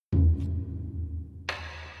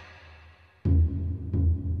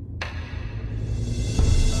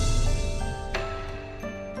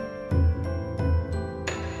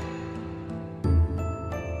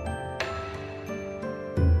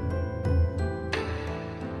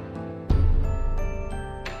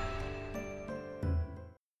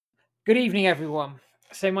Good evening, everyone.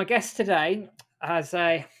 So, my guest today,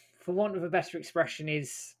 for want of a better expression,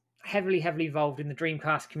 is heavily involved in the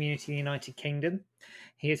Dreamcast community in the United Kingdom.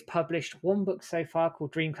 He has published one book so far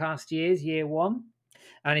called Dreamcast Years, Year One,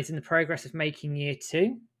 and is in the progress of making Year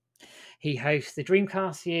Two. He hosts the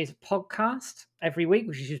Dreamcast Years podcast every week,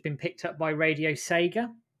 which has just been picked up by Radio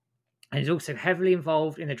Sega, and is also heavily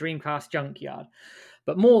involved in the Dreamcast Junkyard.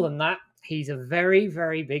 But more than that, he's a very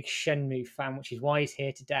big Shenmue fan, which is why he's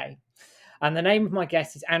here today. And the name of my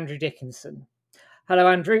guest is Andrew Dickinson. Hello,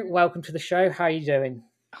 Andrew. Welcome to the show. How are you doing?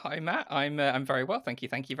 Hi, Matt. I'm very well, thank you.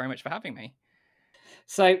 Thank you very much for having me.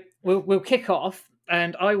 So we'll kick off,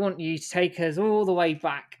 and I want you to take us all the way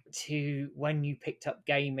back to when you picked up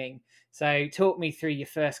gaming. So talk me through your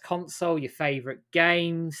first console, your favorite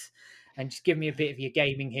games, and just give me a bit of your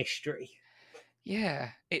gaming history.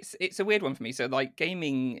 Yeah, it's a weird one for me. So like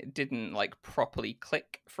gaming didn't like properly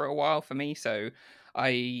click for a while for me. So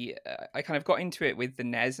I kind of got into it with the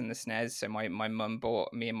NES and the SNES. So my mum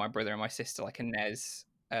bought me and my brother and my sister like a NES.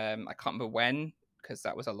 I can't remember when because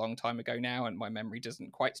that was a long time ago now, and my memory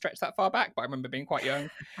doesn't quite stretch that far back. But I remember being quite young.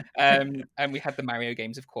 And we had the Mario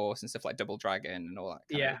games, of course, and stuff like Double Dragon and all that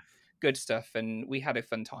kind of Yeah. good stuff. And we had a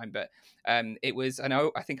fun time. But it was, and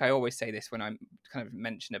I think I always say this when I kind of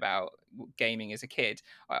mention about gaming as a kid.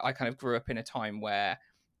 I kind of grew up in a time where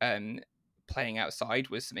um, playing outside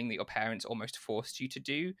was something that your parents almost forced you to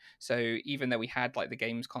do. So even though we had like the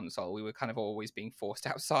games console, we were kind of always being forced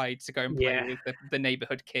outside to go and play Yeah. with the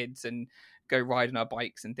neighborhood kids and go ride on our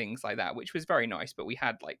bikes and things like that, which was very nice. But we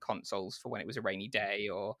had like consoles for when it was a rainy day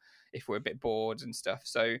or if we're a bit bored and stuff.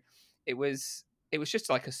 So it was it was just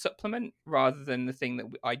like a supplement rather than the thing that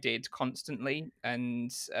I did constantly.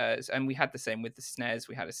 And we had the same with the SNES.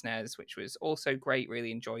 We had a SNES which was also great.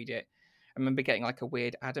 Really enjoyed it. I remember getting like a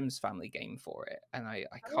weird Adams Family game for it, and I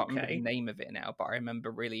can't remember the Okay. name of it now, but I remember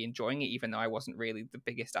really enjoying it, even though I wasn't really the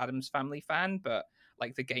biggest Adams Family fan. But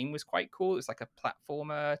like the game was quite cool. It's like a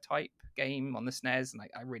platformer type game on the SNES, and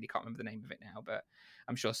I really can't remember the name of it now, but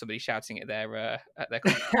I'm sure somebody's shouting at their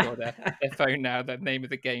computer or their phone now the name of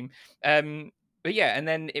the game. Um, but yeah, and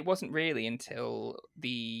then it wasn't really until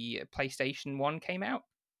the PlayStation 1 came out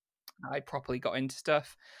I properly got into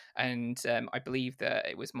stuff. And I believe that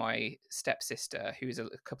it was my stepsister, who was a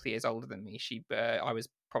couple of years older than me. I was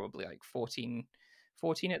probably like 14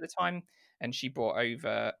 at the time. And she brought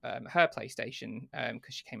over her PlayStation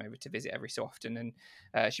because she came over to visit every so often.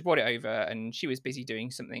 And she brought it over and she was busy doing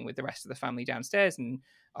something with the rest of the family downstairs. And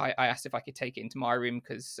I asked if I could take it into my room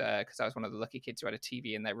because I was one of the lucky kids who had a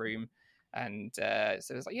TV in their room. And so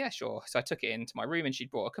I was like, yeah, sure. So I took it into my room and she'd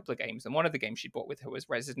brought a couple of games. And one of the games she'd brought with her was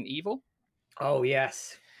Resident Evil. Oh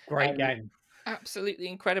yes. Great And game. absolutely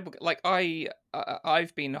incredible. Like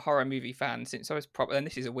I've been a horror movie fan since I was probably, and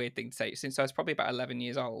this is a weird thing to say, since I was probably about 11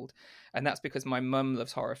 years old, and that's because my mum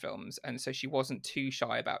loves horror films, and so she wasn't too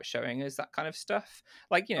shy about showing us that kind of stuff.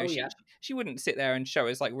 Like Oh she yeah. she wouldn't sit there and show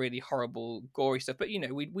us like really horrible, gory stuff, but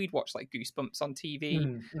we'd watch like Goosebumps on TV,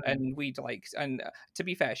 Mm. and we'd like, and to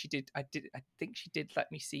be fair, I think she did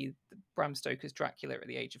let me see Bram Stoker's Dracula at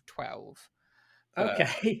the age of 12, but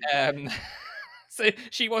Okay. um so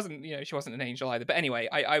she wasn't an angel either. But anyway,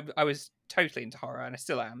 I was totally into horror, and I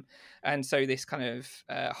still am. And so this kind of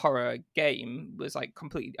horror game was like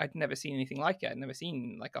completely. I'd never seen anything like it. I'd never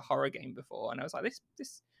seen like a horror game before, and I was like,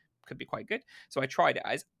 this could be quite good. So I tried it.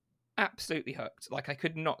 I was absolutely hooked. Like I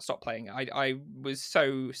could not stop playing it. I was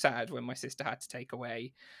so sad when my sister had to take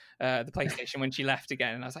away the PlayStation when she left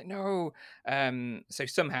again, and I was like, no. So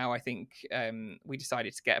somehow I think we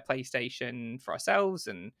decided to get a PlayStation for ourselves,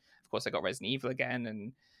 and of course I got Resident Evil again,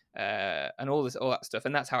 and all that stuff.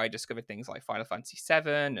 And that's how I discovered things like Final Fantasy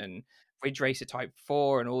VII and Ridge Racer Type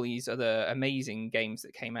 4 and all these other amazing games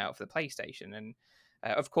that came out for the PlayStation. And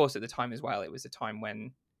of course, at the time as well, it was a time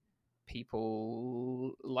when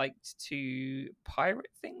people liked to pirate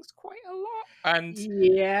things quite a lot. And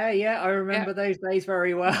Yeah, I yeah, remember those days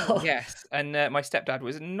very well. yes, and my stepdad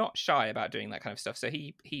was not shy about doing that kind of stuff. So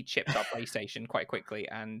he chipped our PlayStation quite quickly,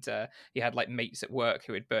 and he had like mates at work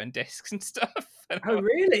who would burn discs and stuff. Oh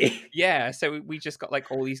really? Yeah, so we just got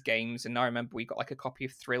like all these games, and I remember we got like a copy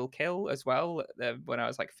of Thrill Kill as well when I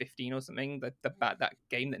was like 15 or something. That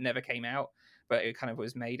game that never came out, but it kind of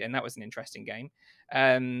was made, and that was an interesting game.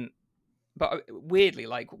 But weirdly,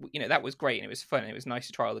 like that was great and it was fun and it was nice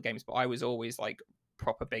to try all the games. But I was always like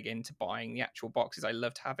proper big into buying the actual boxes. I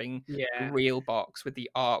loved having the Yeah. real box with the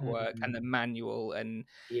artwork and the Mm. manual, and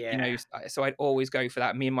Yeah. so I'd always go for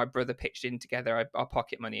that. Me and my brother pitched in together our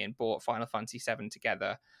pocket money and bought Final Fantasy VII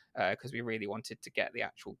together because we really wanted to get the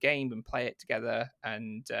actual game and play it together.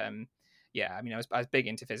 And yeah, I mean, I was big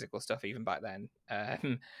into physical stuff even back then.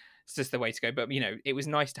 it's just the way to go. But it was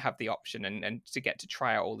nice to have the option and to get to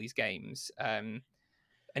try out all these games. And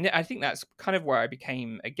I think that's kind of where I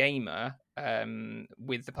became a gamer,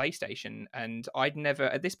 with the PlayStation. And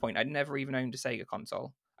at this point, I'd never even owned a Sega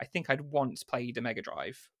console. I think I'd once played a Mega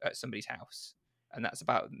Drive at somebody's house, and that's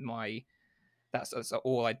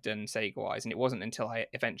all I'd done Sega wise. And it wasn't until I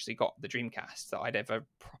eventually got the Dreamcast that I'd ever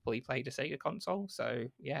properly played a Sega console. So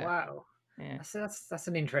yeah, Wow. yeah. That's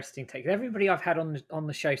an interesting take. Everybody I've had on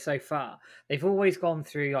the show so far, they've always gone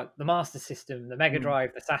through like the Master System, the Mega Mm.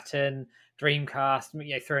 Drive, the Saturn,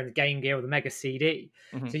 Dreamcast, throwing the Game Gear or the Mega CD.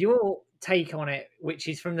 Mm-hmm. So your take on it, which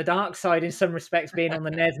is from the dark side in some respects, being on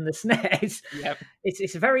the NES and the SNES, Yep.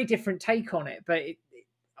 it's a very different take on it. But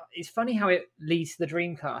it's funny how it leads to the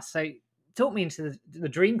Dreamcast. So talk me into the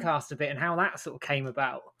Dreamcast a bit and how that sort of came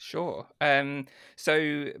about. Sure.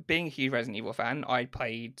 So being a huge Resident Evil fan, I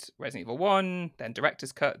played Resident Evil 1, then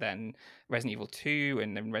Director's Cut, then Resident Evil 2,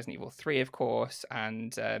 and then Resident Evil 3, of course.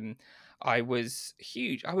 And I was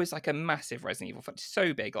huge. I was like a massive Resident Evil fan,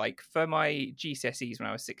 so big. Like for my GCSEs when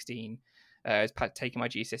I was 16, I was taking my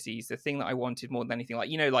GCSEs. The thing that I wanted more than anything,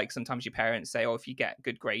 like sometimes your parents say, "Oh, if you get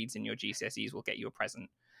good grades in your GCSEs, we'll get you a present."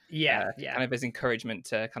 Yeah. Kind of as encouragement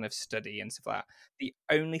to kind of study and stuff like that. The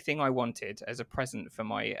only thing I wanted as a present for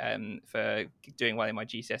my for doing well in my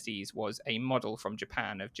GCSEs was a model from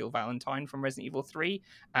Japan of Jill Valentine from Resident Evil 3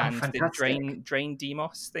 Oh, and the fantastic. Drain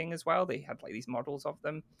Demos thing as well. They had like these models of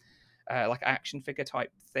them, like action figure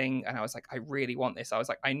type thing, and I was like, I really want this. I was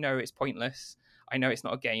like, I know it's pointless. I know it's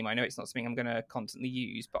not a game. I know it's not something I'm going to constantly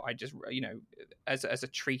use, but I just, as a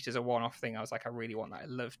treat, as a one-off thing, I was like, I really want that. I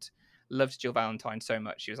loved Jill Valentine so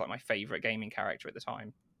much. She was like my favorite gaming character at the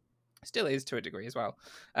time. Still is to a degree as well.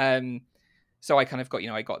 So I kind of got,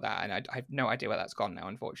 I got that, and I have no idea where that's gone now.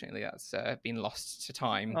 Unfortunately, that's been lost to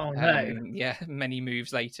time. Oh no. Yeah, many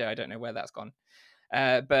moves later, I don't know where that's gone.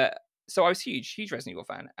 But so I was huge Resident Evil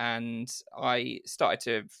fan, and I started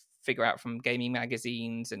to figure out from gaming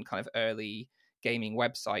magazines and kind of early gaming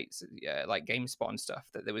websites like GameSpot and stuff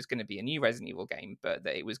that there was going to be a new Resident Evil game, but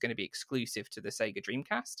that it was going to be exclusive to the Sega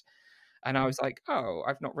Dreamcast. And I was like, oh,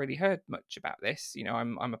 I've not really heard much about this.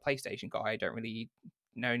 I'm a PlayStation guy. I don't really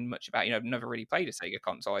know much about. I've never really played a Sega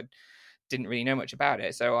console. I didn't really know much about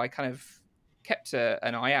it, so I kind of kept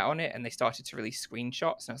an eye out on it, and they started to release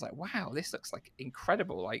screenshots, and I was like, wow, this looks like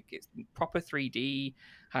incredible. Like it's proper 3D,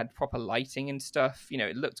 had proper lighting and stuff.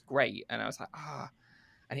 It looked great, and I was like,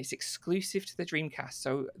 and it's exclusive to the Dreamcast.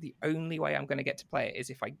 So the only way I'm going to get to play it is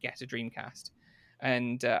if I get a Dreamcast.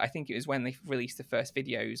 And I think it was when they released the first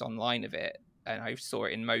videos online of it, and I saw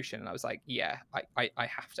it in motion, and I was like, yeah, I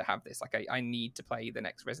have to have this. Like, I need to play the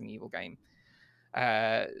next Resident Evil game.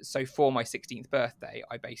 So for my 16th birthday,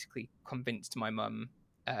 I basically convinced my mum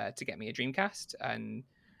to get me a Dreamcast, and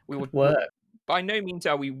we Good were work. by no means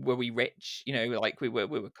were we rich, like we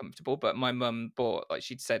were comfortable, but my mum bought, like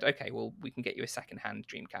she'd said, okay, well, we can get you a secondhand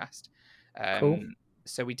Dreamcast. Cool.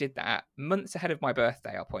 So we did that months ahead of my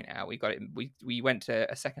birthday. I'll point out we got it. We went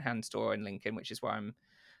to a secondhand store in Lincoln, which is where I'm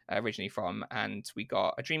originally from, and we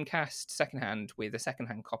got a Dreamcast secondhand with a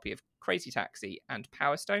secondhand copy of Crazy Taxi and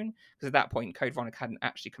Power Stone, because at that point Code Veronica hadn't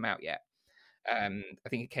actually come out yet. I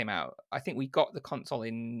think it came out. I think we got the console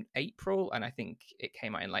in April, and I think it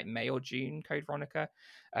came out in like May or June. Code Veronica,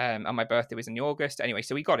 and my birthday was in August. Anyway,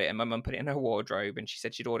 so we got it, and my mum put it in her wardrobe, and she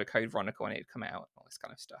said she'd order Code Veronica when it would come out, all this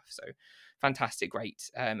kind of stuff. So fantastic,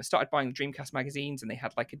 great. I started buying Dreamcast magazines, and they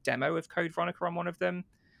had like a demo of Code Veronica on one of them.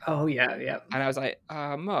 Oh yeah. And I was like,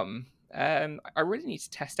 Mum, I really need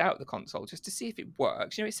to test out the console just to see if it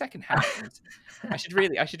works. It's secondhand. I should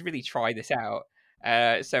really try this out.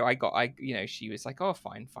 So she was like, oh,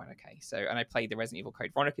 fine, okay. So, and I played the Resident Evil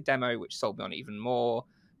Code Veronica demo, which sold me on it even more.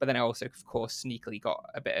 But then I also, of course, sneakily got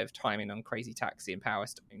a bit of time in on Crazy Taxi and Power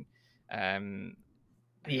Stone.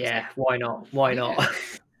 Yeah, why not? Why not?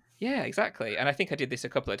 Yeah, exactly. And I think I did this a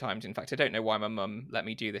couple of times. In fact, I don't know why my mum let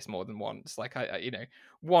me do this more than once. Like,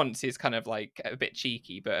 once is kind of like a bit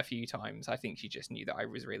cheeky, but a few times I think she just knew that I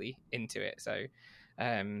was really into it. So,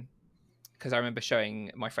 because I remember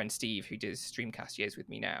showing my friend Steve, who does Streamcast years with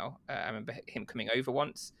me now, I remember him coming over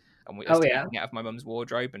once, and we were taking out of my mum's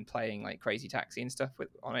wardrobe and playing like Crazy Taxi and stuff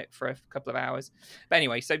on it for a couple of hours. But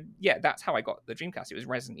anyway, so yeah, that's how I got the Dreamcast. It was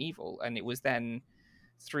Resident Evil, and it was then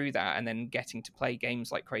through that, and then getting to play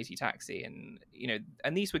games like Crazy Taxi, and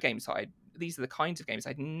and these are the kinds of games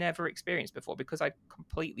I'd never experienced before, because I'd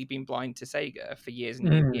completely been blind to Sega for years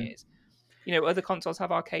and years and years. Other consoles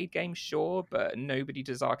have arcade games, sure, but nobody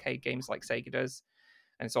does arcade games like Sega does.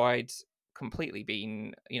 And so I'd completely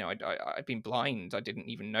been, I'd been blind. I didn't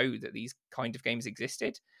even know that these kind of games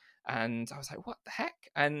existed. And I was like, what the heck?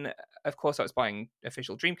 And of course, I was buying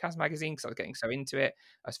official Dreamcast magazine because I was getting so into it.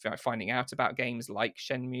 I was finding out about games like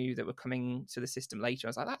Shenmue that were coming to the system later. I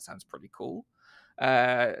was like, that sounds pretty cool.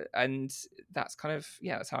 And that's kind of,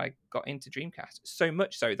 yeah, that's how I got into Dreamcast. So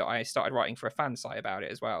much so that I started writing for a fan site about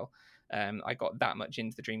it as well. I got that much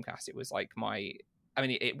into the Dreamcast. It was like I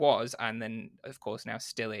mean, it was, and then of course now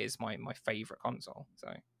still is my favorite console.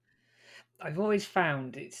 So I've always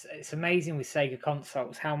found it's amazing with Sega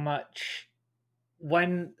consoles how much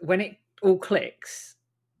when it all clicks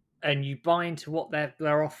and you buy into what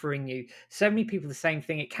they're offering you. So many people the same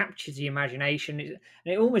thing. It captures the imagination, and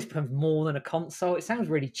it almost becomes more than a console. It sounds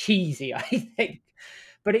really cheesy, I think,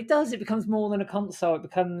 but it does. It becomes more than a console. It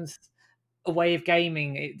becomes a way of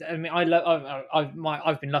gaming. I mean,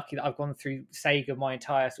 I've been lucky that I've gone through Sega my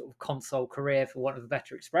entire sort of console career, for want of a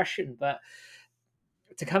better expression. But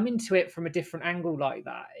to come into it from a different angle like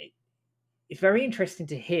that, it's very interesting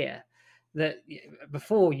to hear that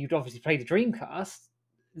before you'd obviously played the Dreamcast,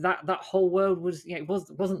 that whole world was,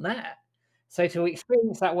 wasn't there. So to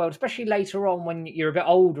experience that world, especially later on when you're a bit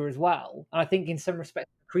older as well, and I think in some respects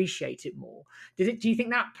appreciate it more. Do you think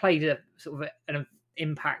that played a sort of an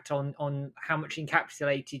impact on how much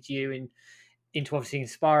encapsulated you into obviously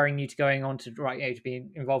inspiring you to going on to to be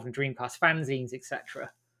involved in Dreamcast fanzines,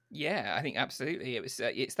 etc.? yeah, I think absolutely.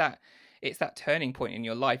 It's that turning point in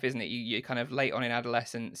your life, isn't it? You kind of late on in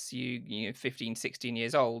adolescence, you know 15, 16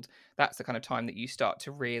 years old. That's the kind of time that you start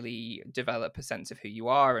to really develop a sense of who you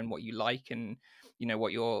are and what you like, and you know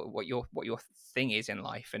what your thing is in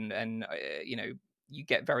life, and you know, you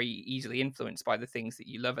get very easily influenced by the things that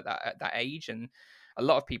you love at that age. And a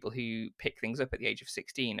lot of people who pick things up at the age of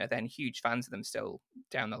 16 are then huge fans of them still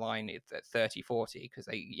down the line at 30, 40, because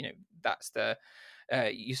they, you know, that's the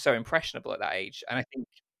you're so impressionable at that age. And I think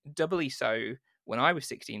doubly so when I was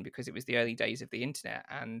 16, because it was the early days of the internet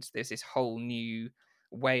and there's this whole new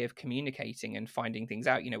way of communicating and finding things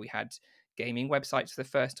out. You know, we had gaming websites for the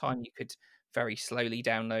first time. You could very slowly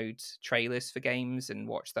download trailers for games and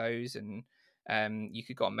watch those. And you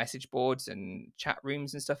could go on message boards and chat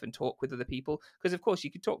rooms and stuff and talk with other people. Because, of course,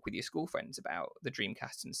 you could talk with your school friends about the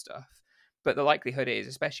Dreamcast and stuff. But the likelihood is,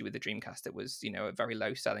 especially with the Dreamcast, that was, you know, a very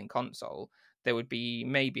low selling console, there would be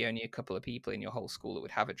maybe only a couple of people in your whole school that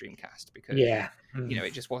would have a Dreamcast, because Yeah. you know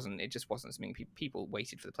it just wasn't something people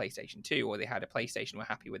waited for the PlayStation 2, or they had a PlayStation, were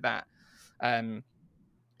happy with that. um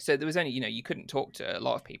so there was only, you know, you couldn't talk to a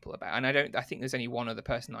lot of people about, and I think there's only one other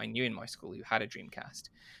person I knew in my school who had a Dreamcast.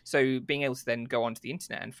 So being able to then go onto the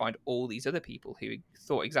internet and find all these other people who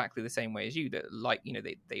thought exactly the same way as you, that, like, you know,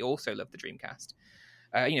 they also love the Dreamcast.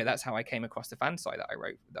 You know, that's how I came across the fan site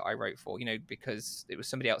that I wrote for, you know, because it was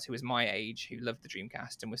somebody else who was my age who loved the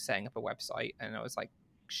Dreamcast and was setting up a website, and I was like,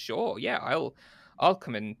 sure, yeah, I'll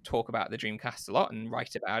come and talk about the Dreamcast a lot and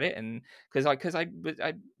write about it, and because I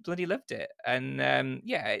bloody loved it. And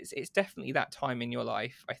yeah, it's definitely that time in your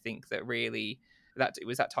life, I think, that really, that it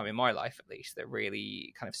was that time in my life at least, that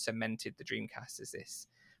really kind of cemented the Dreamcast as this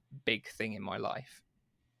big thing in my life.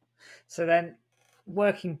 So then,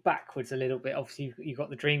 working backwards a little bit, obviously you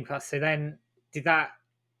got the Dreamcast. So then, did that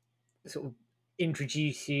sort of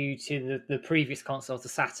introduce you to the previous consoles, the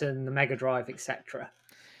Saturn, the Mega Drive, etc.?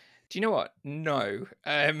 Do you know what? No.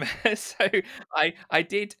 So I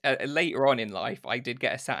did, later on in life, I did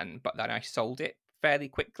get a Saturn, but then I sold it fairly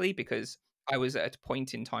quickly because I was at a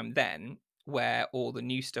point in time then where all the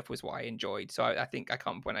new stuff was what I enjoyed. So I think, I can't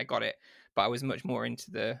remember when I got it, but I was much more into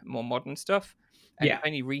the more modern stuff. And it's Yeah.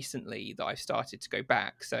 only recently that I've started to go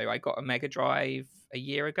back. So I got a Mega Drive a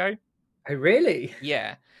year ago. Oh, really?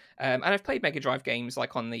 Yeah, and I've played Mega Drive games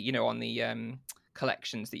like on the, you know, on the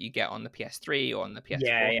collections that you get on the PS3 or on the Yeah,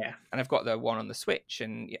 PS4, yeah, and I've got the one on the Switch.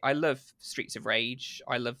 And I love Streets of Rage.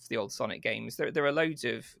 I love the old Sonic games. There are loads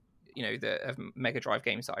of, you know, of Mega Drive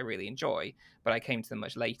games that I really enjoy, but I came to them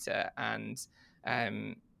much later. And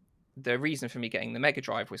um, the reason for me getting the Mega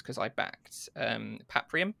Drive was because I backed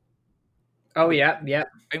Paprium, Oh, which yeah, yeah.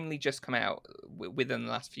 has only just come out within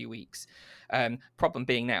the last few weeks. Problem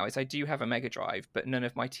being now is I do have a Mega Drive, but none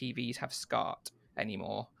of my TVs have SCART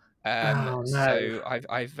anymore. Oh no. So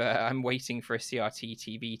I'm waiting for a CRT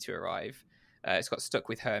TV to arrive. It's got stuck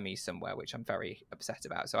with Hermes somewhere, which I'm very upset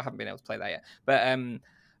about. So I haven't been able to play that yet. But and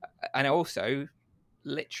I also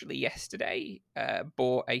literally yesterday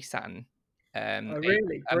bought a Saturn, Oh,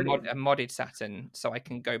 really? Brilliant. a modded Saturn, so I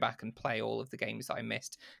can go back and play all of the games that I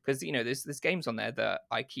missed. Because, you know, there's games on there that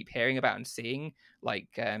I keep hearing about and seeing, like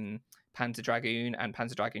Panzer Dragoon and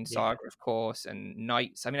Panzer Dragoon Yeah. Saga, of course, and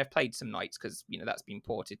Knights. I mean, I've played some Knights because, you know, that's been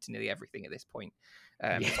ported to nearly everything at this point.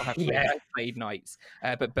 Yeah. So I have played, Yeah. I've played Knights,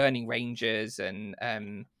 but Burning Rangers and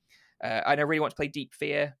And I really want to play Deep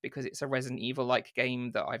Fear because it's a Resident Evil like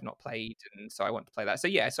game that I've not played, and so I want to play that. So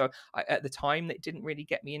yeah, at the time it didn't really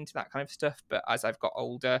get me into that kind of stuff, but as I've got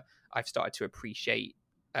older, I've started to appreciate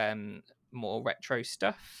um, more retro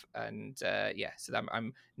stuff, and yeah, so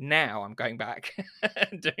I'm going back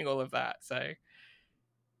and doing all of that. So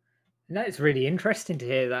No, it's really interesting to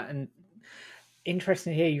hear that, and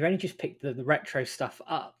interesting to hear you've only just picked the retro stuff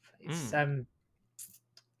up. mm,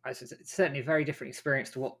 It's certainly a very different experience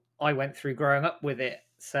to what I went through growing up with it.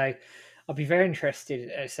 So I'll be very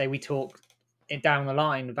interested. Say we talk down the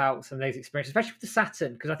line about some of those experiences, especially with the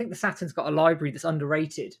Saturn, because I think the Saturn's got a library that's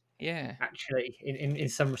underrated. yeah. Actually, in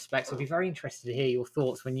some respects, I'll be very interested to hear your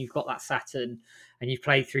thoughts when you've got that Saturn and you've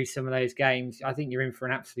played through some of those games. I think you're in for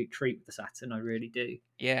an absolute treat with the Saturn. I really do.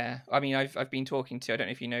 Yeah, I mean, I've been talking to, I don't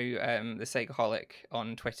know if you know the Sagaholic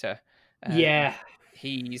on Twitter. Um, Yeah,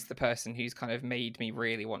 he's the person who's kind of made me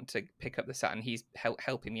really want to pick up the Saturn. He's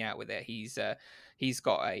helping me out with it. He's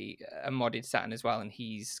got a modded Saturn as well, and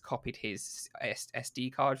he's copied his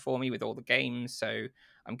SD card for me with all the games. So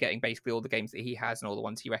I'm getting basically all the games that he has and all the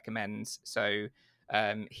ones he recommends. So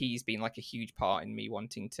he's been like a huge part in me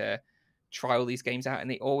wanting to try all these games out, and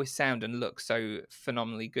they always sound and look so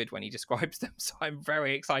phenomenally good when he describes them. So I'm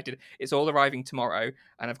very excited. It's all arriving tomorrow,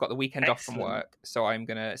 and I've got the weekend off from excellent. work, so I'm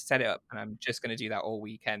gonna set it up, and I'm just gonna do that all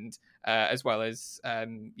weekend, as well as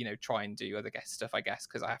try and do other guest stuff, I guess,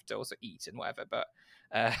 because I have to also eat and whatever. But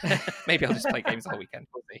uh, maybe I'll just play games the whole weekend.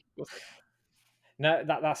 We'll see. We'll see. No,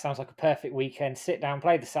 that sounds like a perfect weekend. Sit down,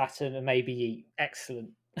 play the Saturn, and maybe eat.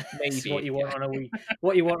 Excellent. It's what Maybe, you yeah, want on a week.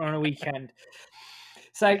 What you want on a weekend.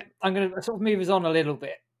 So yeah, I'm going to sort of move us on a little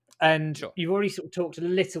bit, and sure. you've already sort of talked a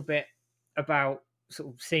little bit about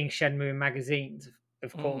sort of seeing Shenmue in magazines,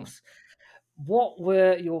 of Mm. course. What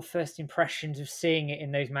were your first impressions of seeing it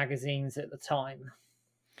in those magazines at the time?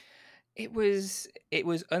 It was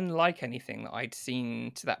unlike anything that I'd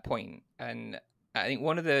seen to that point, and I think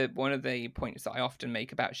one of the points that I often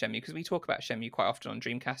make about Shenmue, because we talk about Shenmue quite often on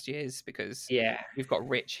Dreamcast years, because Yeah, we've got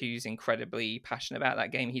Rich who's incredibly passionate about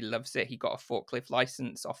that game. He loves it. He got a forklift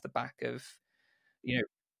license off the back of you know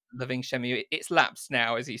loving Shenmue. It's lapsed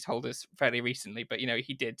now, as he's told us fairly recently, but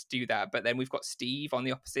he did do that. But then we've got Steve on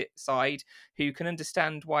the opposite side, who can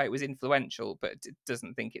understand why it was influential, but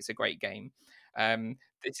doesn't think it's a great game.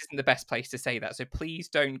 This isn't the best place to say that, so please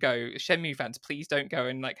don't go, Shenmue fans. Please don't go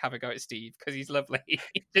and like have a go at Steve because he's lovely.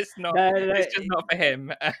 It's just not. no, It's just not for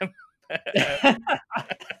him. Uh, no.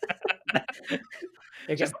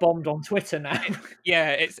 It just gets bombed on Twitter now.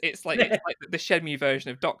 yeah, it's like the Shenmue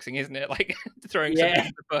version of doxing, isn't it? Like throwing somebody Yeah.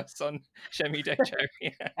 under the bus on Shenmue Dojo.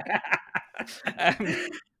 Yeah. Um,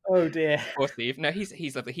 Oh dear. Poor Steve. No,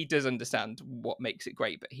 he's lovely. He does understand what makes it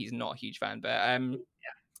great, but he's not a huge fan. But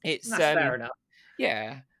it's That's fair enough.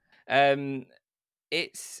 yeah, um,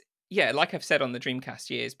 it's yeah. Like I've said on the Dreamcast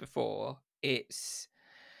years before, it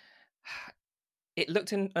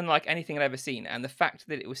looked unlike anything I'd ever seen, and the fact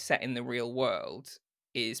that it was set in the real world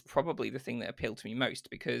is probably the thing that appealed to me most,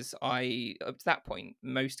 because I up to that point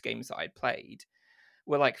most games that I'd played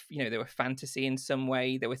were like they were fantasy in some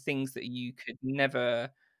way. There were things that you could never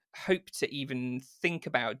hope to even think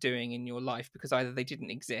about doing in your life, because either they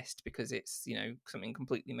didn't exist because it's something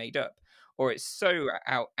completely made up, or it's so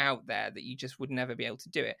out there that you just would never be able to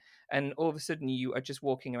do it. And all of a sudden you are just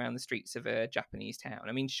walking around the streets of a Japanese town.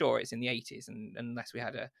 I mean, sure, it's in the 80s, and unless we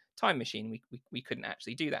had a time machine, we couldn't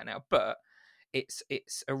actually do that now, but it's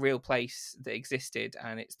a real place that existed,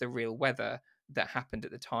 and it's the real weather that happened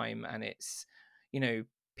at the time, and it's you know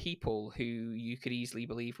people who you could easily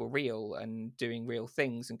believe were real and doing real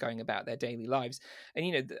things and going about their daily lives. And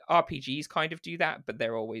the RPGs kind of do that, but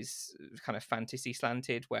they're always kind of fantasy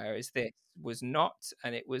slanted, whereas this was not,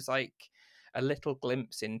 and it was like a little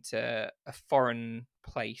glimpse into a foreign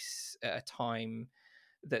place at a time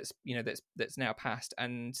that's now past.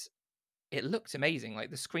 And it looked amazing, like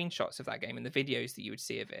the screenshots of that game and the videos that you would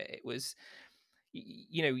see of it. It was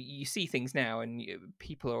you see things now, and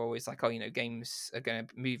people are always like, oh, games are going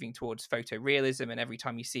to moving towards photorealism, and every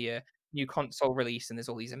time you see a new console release and there's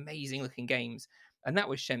all these amazing looking games, and that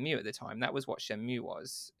was Shenmue at the time. That was what Shenmue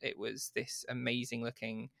was. It was this amazing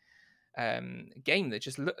looking game that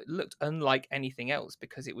just looked unlike anything else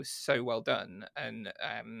because it was so well done. And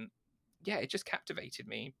yeah, it just captivated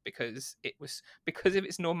me because it was because of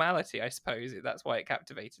its normality, I suppose. That's why it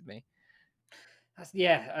captivated me.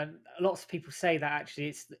 Yeah, and lots of people say that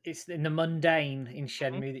actually it's in the mundane in Mhm.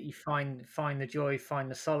 Shenmue that you find the joy,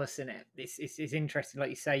 find the solace in it. It's interesting,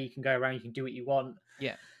 like you say, you can go around, you can do what you want,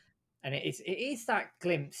 Yeah. and it is that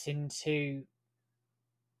glimpse into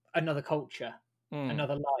another culture, Mm.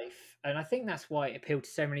 another life, and I think that's why it appealed to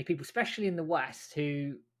so many people, especially in the West,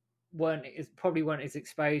 who probably weren't as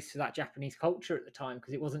exposed to that Japanese culture at the time,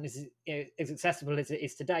 because it wasn't as accessible as it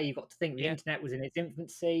is today. You've got to think the Yeah, internet was in its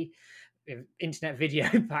infancy. Internet video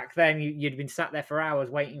back then, you'd have been sat there for hours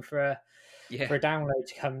waiting yeah, for a download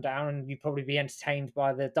to come down, and you'd probably be entertained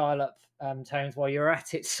by the dial-up tones while you're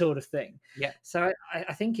at it, sort of thing. yeah. So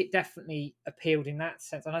I think it definitely appealed in that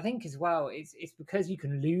sense, and I think as well it's because you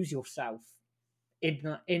can lose yourself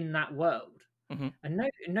in that world, Hmm. and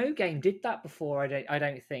no game did that before. I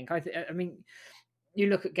don't think. I mean, you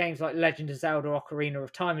look at games like Legend of Zelda: Ocarina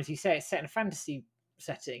of Time, as you say, it's set in a fantasy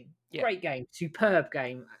setting. Yeah, Great game, superb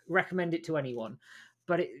game. Recommend it to anyone.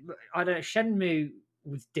 But I don't know. Shenmue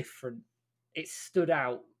was different. It stood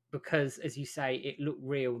out because, as you say, it looked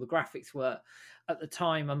real. The graphics were, at the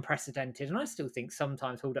time, unprecedented, and I still think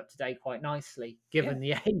sometimes hold up today quite nicely, yeah, given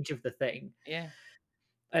the age of the thing. yeah.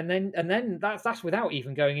 And then that's without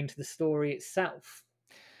even going into the story itself.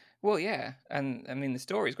 Well, yeah, and I mean the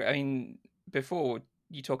story's great. I mean, before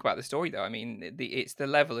you talk about the story, though, I mean it's the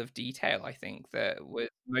level of detail I think that was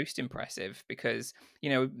most impressive because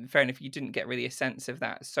fair enough, you didn't get really a sense of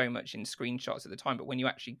that so much in screenshots at the time, but when you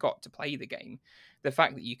actually got to play the game, the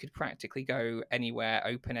fact that you could practically go anywhere,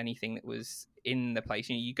 open anything that was in the place,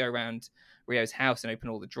 you go around Rio's house and open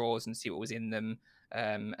all the drawers and see what was in them,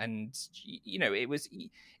 and it was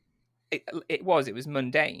it was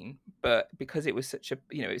mundane, but because it was such a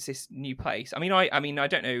it's this new place. I mean I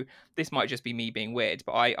don't know, this might just be me being weird,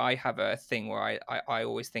 but I have a thing where I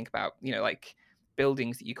always think about like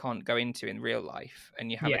buildings that you can't go into in real life,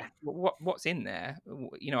 and you have it, Yeah, what's in there.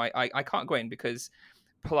 I can't go in because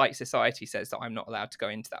polite society says that I'm not allowed to go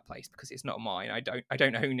into that place because it's not mine. I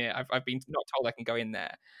don't own it. I've been not told I can go in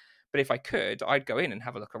there. But if I could, I'd go in and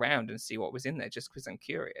have a look around and see what was in there just because I'm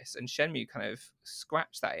curious. And Shenmue kind of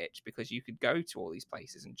scratched that itch because you could go to all these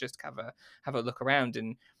places and just have a look around,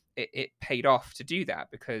 and it paid off to do that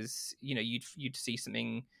because you'd see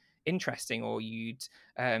something interesting, or you'd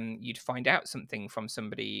find out something from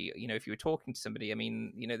somebody, if you were talking to somebody. I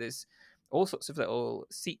mean, there's all sorts of little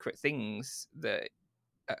secret things that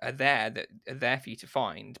are there for you to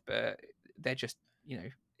find, but they're just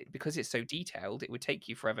because it's so detailed, it would take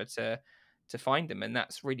you forever to find them, and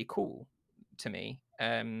that's really cool to me.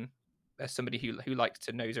 As somebody who likes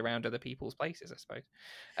to nose around other people's places, I suppose.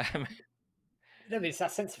 Um, no, but it's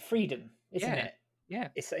that sense of freedom, isn't yeah, it? yeah,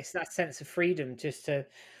 It's that sense of freedom just to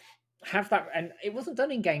have that, and it wasn't done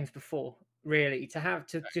in games before, really, to have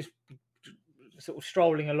to just sort of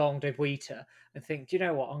strolling along Debuita and think, do you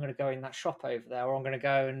know what, I'm going to go in that shop over there, or I'm going to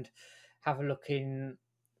go and have a look in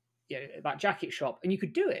that jacket shop, and you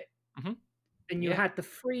could do it, hmm, and you yeah, had the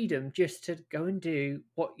freedom just to go and do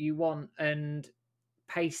what you want and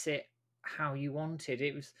pace it how you wanted.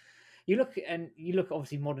 It was, you look at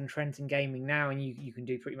obviously modern trends in gaming now, and you can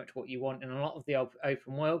do pretty much what you want in a lot of the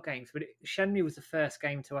open world games. But Shenmue was the first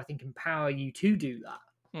game to, I think, empower you to do that.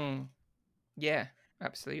 mm, yeah,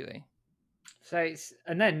 absolutely. So it's,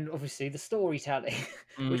 and then obviously the storytelling,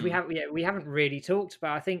 which Mm, we haven't really talked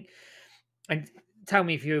about. I think, and tell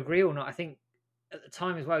me if you agree or not. I think at the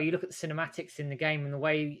time as well, you look at the cinematics in the game and the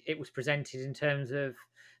way it was presented in terms of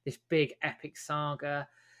this big epic saga,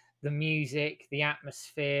 the music, the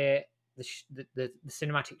atmosphere, the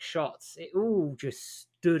cinematic shots. It all just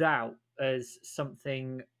stood out as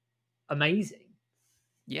something amazing.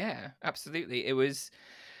 yeah, absolutely. It was,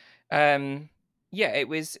 um, yeah, it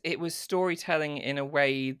was storytelling in a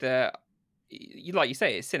way that like you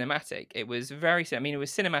say, it's cinematic. It was I mean, it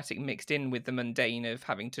was cinematic mixed in with the mundane of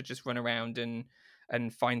having to just run around and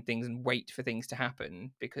find things and wait for things to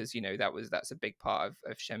happen, because that's a big part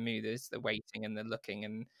of Shenmue. There's the waiting and the looking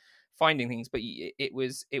and finding things, but it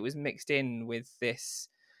was mixed in with this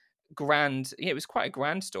grand. It was quite a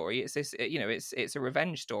grand story. It's this, it's a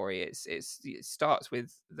revenge story. It starts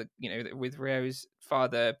with with Ryo's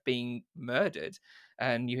father being murdered,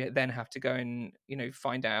 and you then have to go and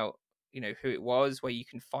find out who it was, where you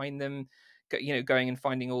can find them, going and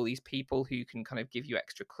finding all these people who can kind of give you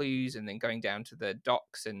extra clues, and then going down to the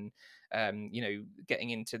docks and getting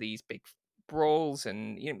into these big brawls.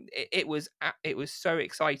 And it was so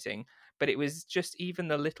exciting, but it was just even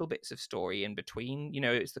the little bits of story in between.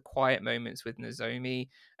 It's the quiet moments with Nozomi,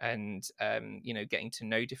 and getting to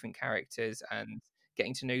know different characters, and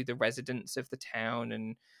getting to know the residents of the town,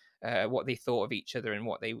 and what they thought of each other, and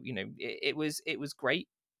what they it was great.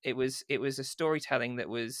 It was a storytelling that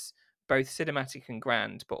was both cinematic and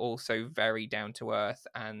grand, but also very down to earth,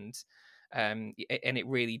 and it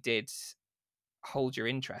really did hold your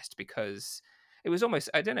interest, because it was almost,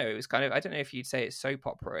 I don't know, it was kind of, I don't know if you'd say it's soap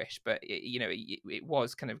opera-ish, but it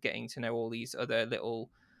was kind of getting to know all these other little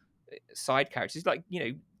side characters, like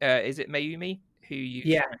is it Mayumi? who you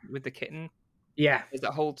Yeah, find with the kitten. yeah, There's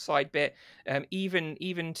that whole side bit,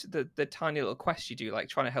 even to the tiny little quests you do, like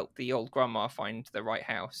trying to help the old grandma find the right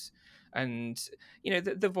house, and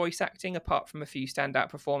the voice acting, apart from a few standout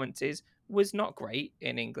performances, was not great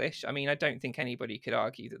in English. I mean, I don't think anybody could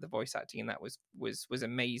argue that the voice acting in that was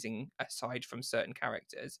amazing, aside from certain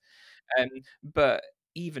characters. Um, but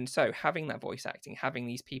even so, having that voice acting, having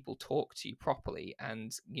these people talk to you properly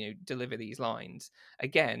and deliver these lines,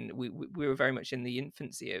 again, we were very much in the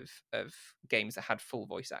infancy of games that had full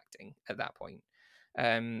voice acting at that point.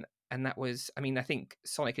 And that was, I mean, I think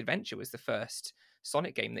Sonic Adventure was the first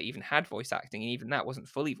Sonic game that even had voice acting, and even that wasn't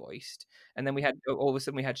fully voiced. And then we had, all of a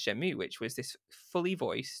sudden, we had Shenmue, which was this fully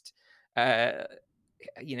voiced, uh,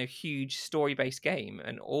 huge story based game,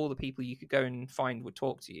 and all the people you could go and find would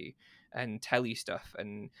talk to you and tell you stuff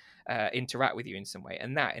and interact with you in some way.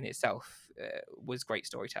 And that in itself was great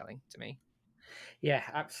storytelling to me. yeah,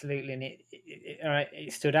 absolutely. And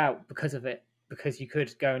it stood out because of it, because you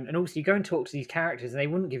could go and also you go and talk to these characters, and they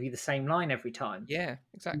wouldn't give you the same line every time. Yeah,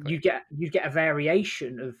 exactly. You'd get a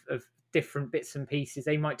variation of different bits and pieces.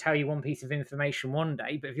 They might tell you one piece of information one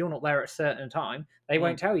day, but if you're not there at a certain time, they Mm,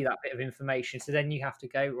 won't tell you that bit of information. So then you have to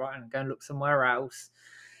go right and go and look somewhere else.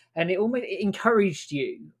 And it encouraged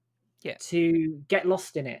you yeah. to get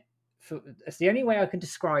lost in it. It's the only way I can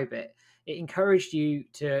describe it. It encouraged you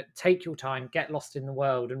to take your time, get lost in the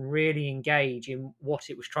world, and really engage in what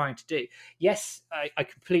it was trying to do. Yes, I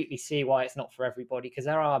completely see why it's not for everybody, because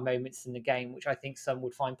there are moments in the game which I think some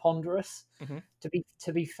would find ponderous. Hmm.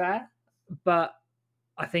 To be fair, but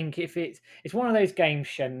I think if it's one of those games,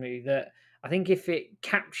 Shenmue, that I think if it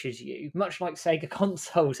captures you, much like Sega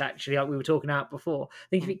consoles, actually, like we were talking about before, I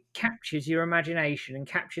think if Mm. it captures your imagination and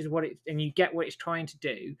captures and you get what it's trying to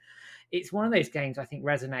do, it's one of those games I think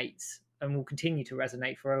resonates and will continue to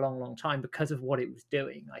resonate for a long, long time because of what it was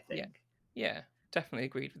doing. I Yeah, think. yeah, definitely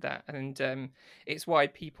agreed with that. And it's why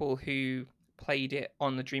people who played it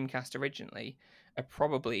on the Dreamcast originally are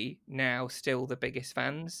probably now still the biggest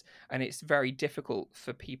fans. And it's very difficult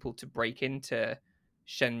for people to break into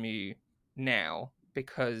Shenmue now,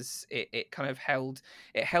 because it kind of held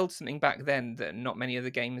something back then that not many other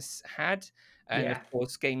games had. And of Yeah,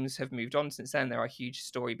 course, games have moved on since then. There are huge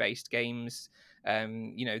story based games,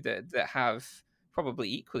 that have probably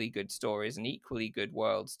equally good stories and equally good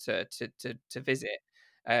worlds to visit.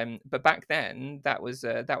 But back then, that was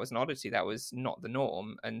an oddity. That was not the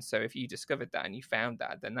norm. And so, if you discovered that and you found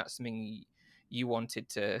that, then that's something you wanted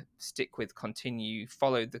to stick with, continue,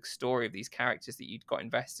 follow the story of these characters that you'd got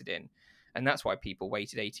invested in. And that's why people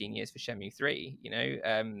waited 18 years for Shenmue 3.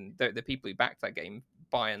 The people who backed that game,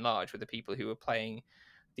 by and large, were the people who were playing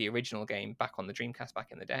the original game back on the Dreamcast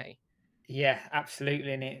back in the day. yeah,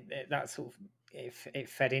 absolutely, and that sort of it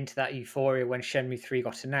fed into that euphoria when Shenmue 3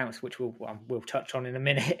 got announced, which we'll touch on in a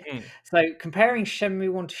minute. Mm, So comparing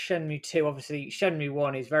Shenmue 1 to Shenmue 2, obviously Shenmue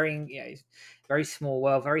 1 is it's very small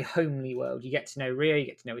world, very homely world. You get to know Ryo, you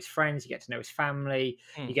get to know his friends, you get to know his family,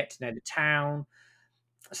 you mm. get to know the town.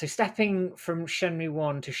 So stepping from Shenmue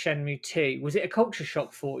 1 to Shenmue 2, was it a culture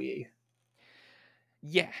shock for you?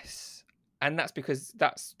 Yes, and that's because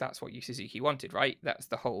that's what Yu Suzuki wanted, right? That's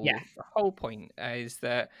Yeah. the whole point, is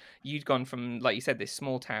that you'd gone from, like you said, this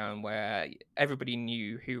small town where everybody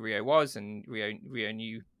knew who Rio was, and Rio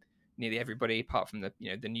knew nearly everybody apart from the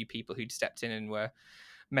new people who'd stepped in and were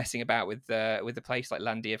messing about with the place, like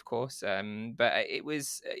Landy, of course. But it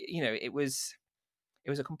was it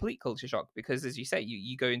was a complete culture shock, because, as you say,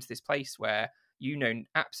 you go into this place where you know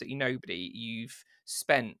absolutely nobody. You've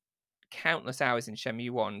spent countless hours in Shenmue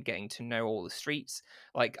 1 getting to know all the streets.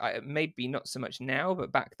 Like, maybe not so much now,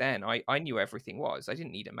 but back then I knew where everything was. I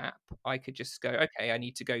didn't need a map. I could just go, okay, I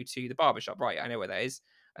need to go to the barbershop. Right, I know where that is,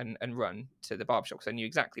 and run to the barbershop because I knew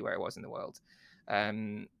exactly where it was in the world.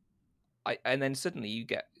 Um, and then suddenly you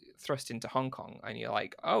get thrust into Hong Kong, and you're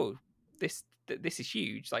like, oh, this is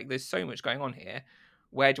huge. Like, there's so much going on here.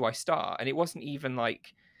 Where do I start? And it wasn't even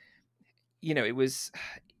like, it was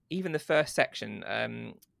even the first section.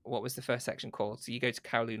 What was the first section called? So you go to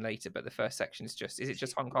Kowloon later, but the first section is it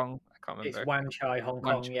just Hong Kong? I can't It's remember. Wan Chai, Hong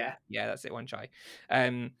Wan Kong, Chai. yeah. Yeah, that's it, Wan Chai.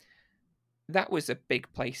 Um, that was a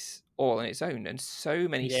big place all on its own, and so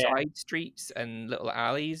many Yeah. side streets and little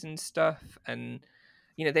alleys and stuff. And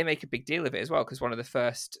they make a big deal of it as well, because one of the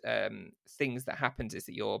first things that happens is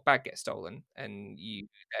that your bag gets stolen, and you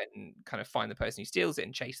then kind of find the person who steals it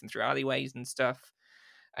and chase them through alleyways and stuff.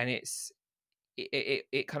 And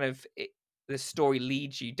it kind of the story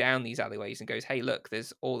leads you down these alleyways and goes, hey, look,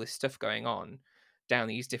 there's all this stuff going on down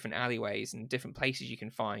these different alleyways and different places you can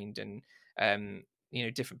find, and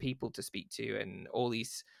different people to speak to, and all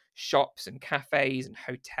these shops and cafes and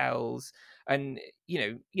hotels. And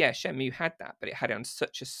yeah, Shenmue had that, but it had it on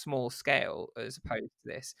such a small scale as opposed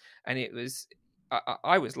to this. And it was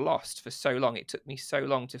I was lost for so long. It took me so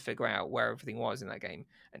long to figure out where everything was in that game.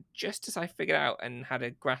 And just as I figured out and had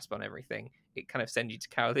a grasp on everything, it kind of sends you to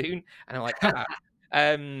Kowloon, and I'm like, ah.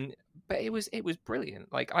 Um, but it was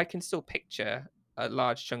brilliant. Like, I can still picture a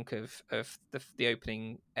large chunk of the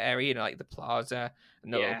opening area, like the plaza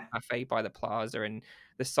and the little Yeah. cafe by the plaza and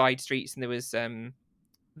the side streets, and there was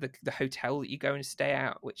the hotel that you go and stay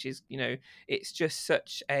at, which is, it's just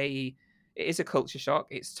such a it is a culture shock.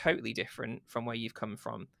 It's totally different from where you've come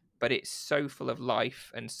from, but it's so full of life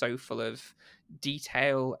and so full of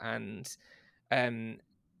detail. And um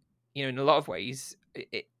in a lot of ways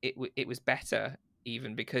it was better,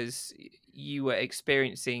 even because you were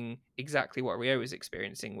experiencing exactly what Rio was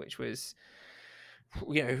experiencing, which was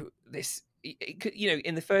this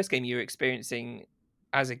in the first game you were experiencing,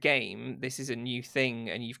 as a game, this is a new thing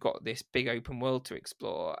and you've got this big open world to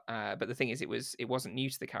explore, but the thing is, it wasn't new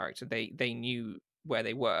to the character. They knew where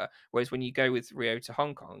they were, whereas when you go with Rio to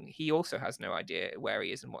Hong Kong, he also has no idea where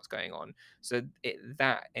he is and what's going on. So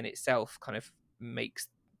that in itself kind of makes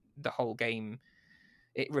the whole game,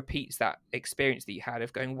 it repeats that experience that you had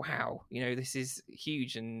of going, wow, this is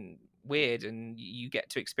huge and weird, and you get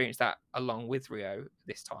to experience that along with Rio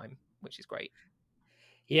this time, which is great.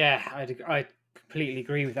 Yeah, I completely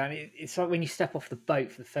agree with that. It's like when you step off the boat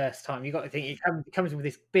for the first time, you got to think it comes in with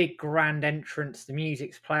this big grand entrance. The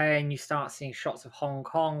music's playing, you start seeing shots of Hong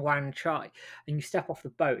Kong, Wan Chai, and you step off the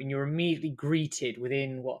boat, and you're immediately greeted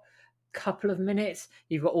within what couple of minutes.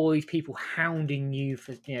 You've got all these people hounding you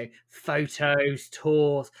for photos,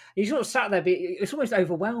 tours. You sort of sat there, it's almost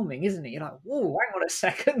overwhelming, isn't it? You're like, whoa, hang on a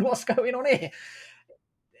second, what's going on here?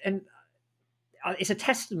 And it's a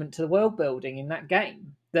testament to the world building in that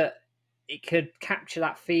game that it could capture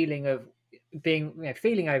that feeling of being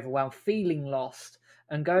feeling overwhelmed, feeling lost,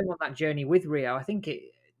 and going on that journey with Rio. I think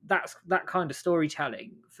that's that kind of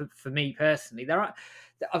storytelling for me personally.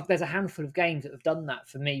 There's a handful of games that have done that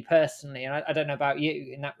for me personally, and I don't know about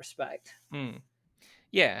you in that respect.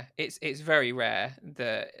 Yeah, it's very rare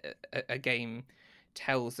that a game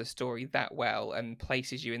tells the story that well and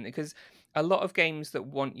places you in there, because a lot of games that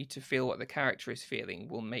want you to feel what the character is feeling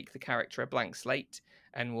will make the character a blank slate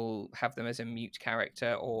and will have them as a mute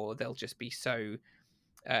character, or they'll just be so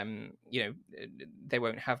um you know they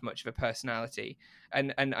won't have much of a personality.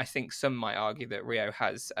 And I think some might argue that Rio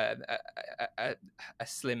has a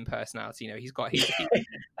slim personality. He's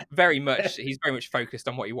very much focused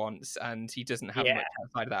on what he wants, and he doesn't have Yeah, much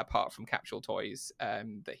outside of that apart from capsule toys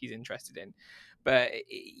that he's interested in. But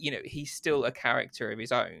he's still a character of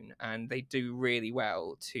his own, and they do really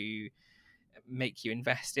well to make you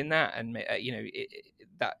invest in that. And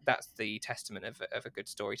that's the testament of a good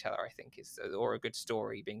storyteller, I think, is, or a good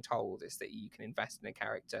story being told, is that you can invest in a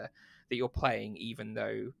character that you're playing, even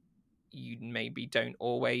though you maybe don't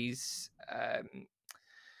always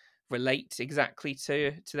relate exactly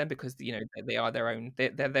to them, because they are their own, they're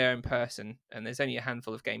their own person. And there's only a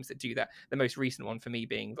handful of games that do that, the most recent one for me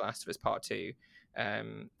being The Last of Us Part 2,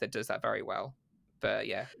 that does that very well. But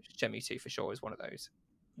yeah, Shenmue 2 for sure is one of those.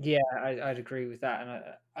 yeah, I'd agree with that,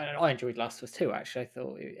 and I enjoyed Last of Us too. Actually, I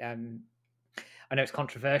thought I know it's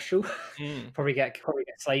controversial, Mm, probably get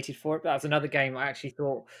slated for it, but that's another game I actually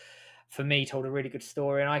thought, for me, told a really good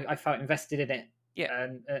story, and I felt invested in it, yeah.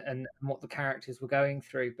 and what the characters were going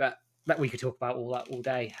through. But that we could talk about all that all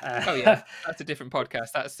day. Oh yeah, that's a different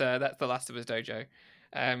podcast. That's The Last of Us Dojo.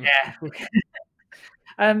 Yeah.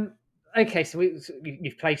 Okay, so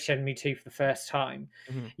you've played Shenmue 2 for the first time.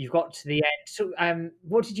 Mhm. You've got to the end. So,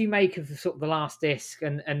 what did you make of the sort of the last disc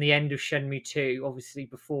and the end of Shenmue 2? Obviously,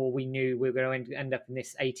 before we knew we were going to end up in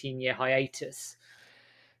this 18-year hiatus.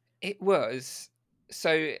 It was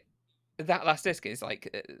so that last disc is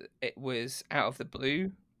like, it was out of the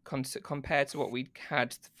blue compared to what we'd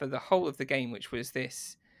had for the whole of the game, which was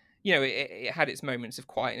this. It had its moments of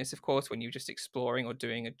quietness, of course, when you were just exploring or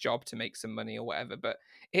doing a job to make some money or whatever. But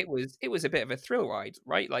it was a bit of a thrill ride,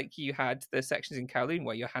 right? Like, you had the sections in Kowloon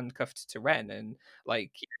where you're handcuffed to Ren, and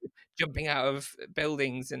like, jumping out of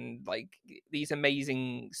buildings, and like these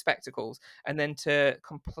amazing spectacles, and then to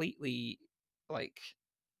completely, like,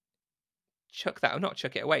 chuck that, or not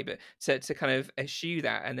chuck it away, but to kind of eschew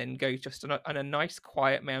that, and then go just on a nice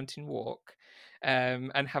quiet mountain walk,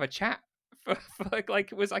 and have a chat for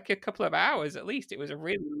like it was like a couple of hours at least. It was a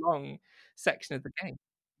really long section of the game.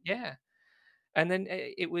 Yeah. And then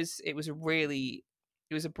it was a really,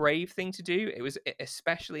 it was a brave thing to do. It was,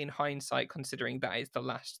 especially in hindsight, considering that is the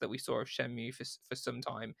last that we saw of Shenmue for some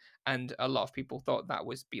time, and a lot of people thought that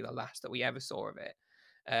was be the last that we ever saw of it.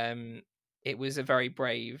 Um, it was a very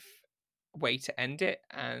brave way to end it,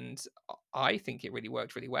 and I think it really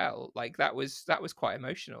worked really well. Like that was quite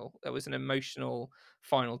emotional. That was an emotional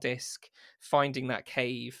final disc. Finding that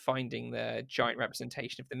cave, finding the giant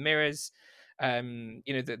representation of the mirrors. You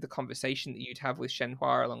know, the conversation that you'd have with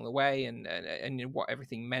Shenhua along the way, and you know, what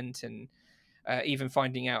everything meant, and even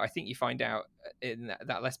finding out. I think you find out in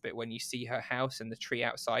that last bit when you see her house and the tree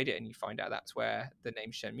outside it, and you find out that's where the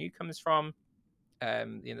name Shenmue comes from.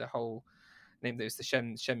 You know, the whole name, there's the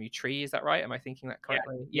Shenmue tree. Is that right? Am I thinking that Yeah,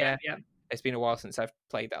 correctly? yeah, Yeah. yeah. It's been a while since I've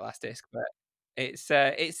played that last disc, but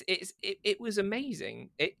it was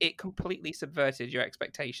amazing. It completely subverted your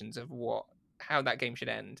expectations of how that game should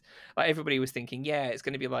end. Like everybody was thinking, yeah, it's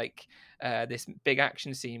going to be like this big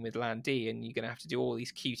action scene with Lan Di, and you're going to have to do all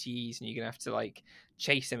these QTEs, and you're going to have to like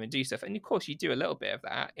chase him and do stuff. And of course, you do a little bit of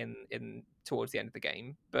that in towards the end of the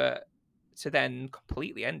game, but to then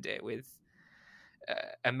completely end it with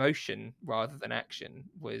emotion rather than action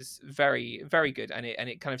was very very good, and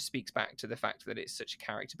it kind of speaks back to the fact that it's such a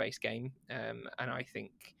character based game, and I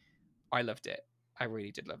think I loved it. I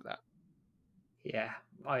really did love that. Yeah,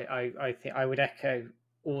 I think I would echo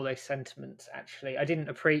all those sentiments. Actually, I didn't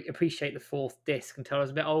appreciate the fourth disc until I was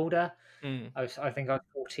a bit older. Mm, I think I was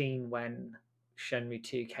 14 when Shenmue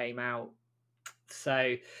 2 came out.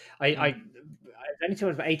 So I mm, only till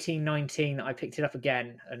I was about 18, 19 that I picked it up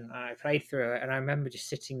again and I played through it. And I remember just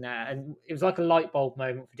sitting there, and it was like a light bulb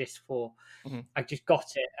moment for disc 4. mhm, I just got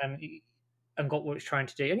it and got what it's trying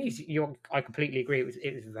to do. And I completely agree. It was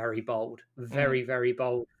very bold, mm, very very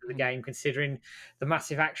bold for the mhm. game, considering the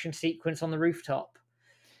massive action sequence on the rooftop.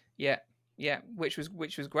 Yeah, yeah, which was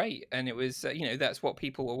great, and it was you know, that's what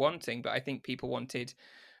people were wanting, but I think people wanted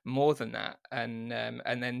more than that, and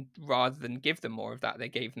then rather than give them more of that, they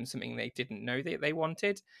gave them something they didn't know that they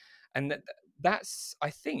wanted, and that's, I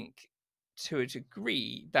think, to a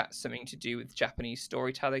degree, that's something to do with Japanese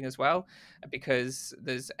storytelling as well, because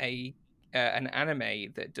there's an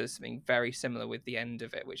anime that does something very similar with the end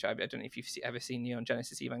of it, which I don't know if you've ever seen Neon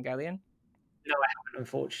Genesis Evangelion. No, I haven't,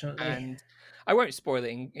 unfortunately. And I won't spoil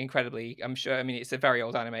it incredibly. I'm sure. I mean, it's a very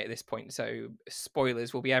old anime at this point, so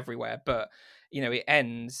spoilers will be everywhere. But you know, it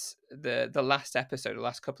ends the last episode, the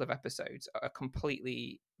last couple of episodes are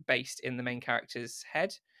completely based in the main character's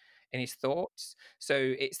head, in his thoughts. So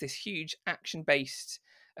it's this huge action based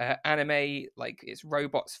anime, like it's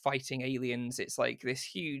robots fighting aliens. It's like this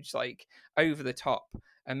huge, like over the top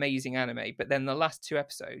amazing anime. But then the last two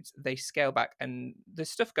episodes, they scale back, and there's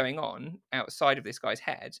stuff going on outside of this guy's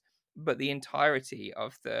head. But the entirety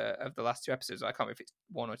of the last two episodes, I can't remember if it's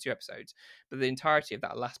one or two episodes, but the entirety of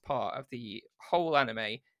that last part of the whole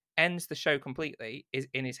anime ends the show completely is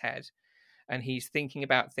in his head, and he's thinking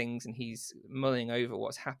about things, and he's mulling over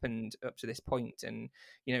what's happened up to this point, and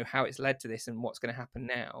you know how it's led to this and what's going to happen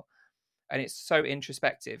now. And it's so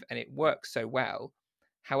introspective, and it works so well.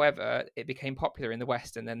 However, it became popular in the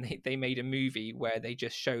West, and then they made a movie where they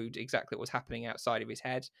just showed exactly what was happening outside of his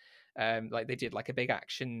head. Like they did like a big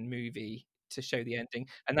action movie to show the ending,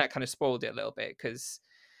 and that kind of spoiled it a little bit because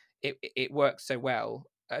it works so well.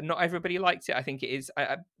 Not everybody liked it. I think it is.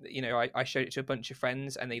 You know, I showed it to a bunch of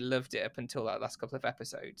friends, and they loved it up until that last couple of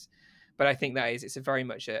episodes. But I think it's a very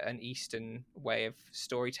much an Eastern way of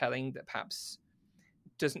storytelling that perhaps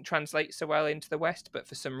doesn't translate so well into the West, but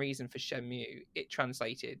for some reason for Shenmue, it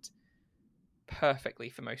translated perfectly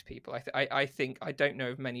for most people. I think I don't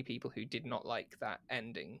know of many people who did not like that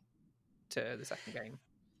ending to the second game.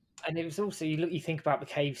 And it was also, you think about the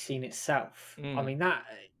cave scene itself. I Mm, mean, that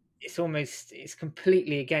it's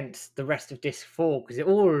completely against the rest of disc 4, because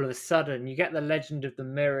all of a sudden you get the legend of the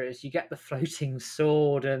mirrors, you get the floating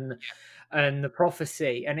sword and the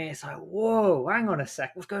prophecy, and it's like, whoa, hang on a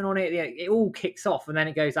sec, what's going on here? Yeah, it all kicks off, and then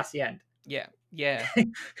it goes, that's the end. yeah, yeah.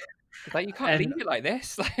 It's like you can't And leave it like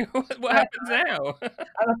this. Like what happens now?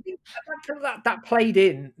 I think that played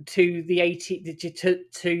in to the 80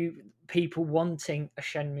 to people wanting a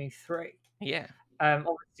Shenmue 3. Yeah.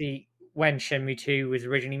 Obviously, when Shenmue 2 was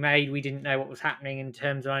originally made, we didn't know what was happening in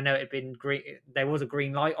terms of, I know it had been green, there was a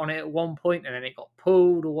green light on it at one point, and then it got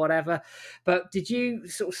pulled or whatever. But did you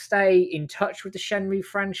sort of stay in touch with the Shenmue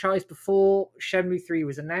franchise before Shenmue 3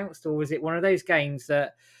 was announced, or was it one of those games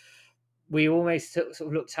that we almost sort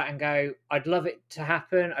of looked at and go, I'd love it to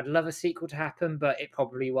happen, I'd love a sequel to happen, but it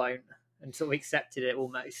probably won't, and sort of accepted it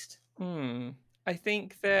almost? Hmm. I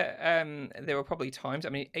think that there were probably times. I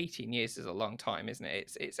mean, 18 years is a long time, isn't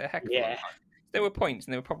it? It's a heck of a long Yeah. time. There were points,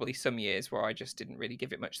 and there were probably some years where I just didn't really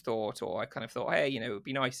give it much thought, or I kind of thought, hey, you know, it would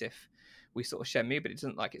be nice if we sort of Shenmue, but it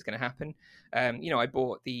doesn't like it's going to happen. You know, I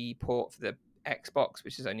bought the port for the Xbox,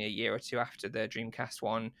 which is only a year or two after the Dreamcast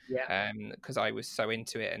one, Yeah. because I was so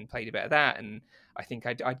into it and played a bit of that. And I think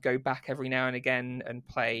I'd go back every now and again and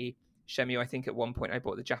play Shenmue. I think at one point I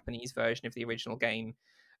bought the Japanese version of the original game,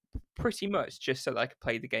 pretty much just so that I could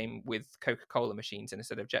play the game with Coca-Cola machines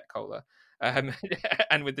instead of Jet Cola,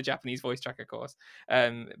 and with the Japanese voice track, of course.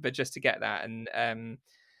 But just to get that, and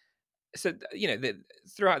so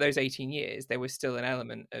throughout those 18 years, there was still an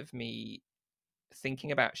element of me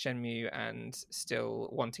thinking about Shenmue and still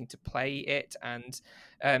wanting to play it, and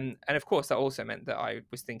of course that also meant that I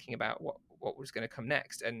was thinking about what was going to come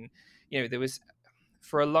next. And there was,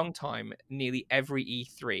 for a long time, nearly every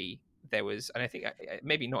E3 there was, and I think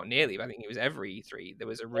maybe not nearly, but I think it was every E3 there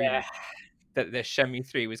was a rumor Yeah. that the Shenmue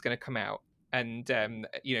 3 was going to come out. And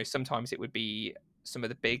sometimes it would be some of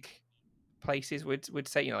the big places would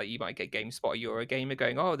say, like you might get GameSpot or Eurogamer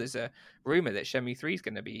going, oh, there's a rumor that Shenmue 3 is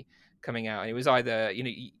going to be coming out. And it was either,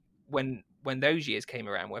 when those years came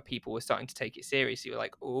around where people were starting to take it seriously, you were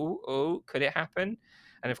like, oh, could it happen?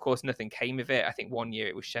 And of course, nothing came of it. I think one year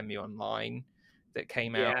it was Shenmue Online that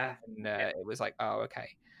came out, Yeah. and it was like, oh,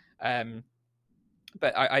 okay.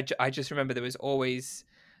 But I just remember there was always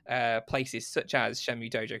places such as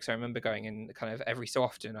Shenmue Dojo, because I remember going in kind of every so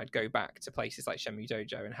often. I'd go back to places like Shenmue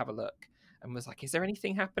Dojo and have a look, and was like, is there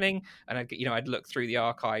anything happening? And I'd look through the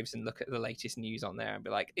archives and look at the latest news on there and be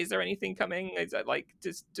like, is there anything coming? Is that like,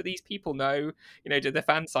 do these people know? Do the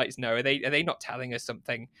fan sites know? Are they not telling us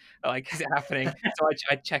something? Like, is it happening? So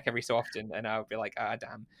I'd check every so often, and I would be like, ah,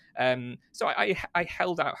 damn. So I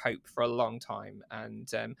held out hope for a long time,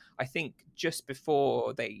 and I think just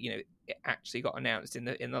before it actually got announced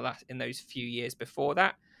in those few years before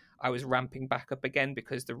that, I was ramping back up again,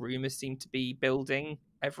 because the rumors seemed to be building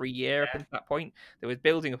every year up until that point. There was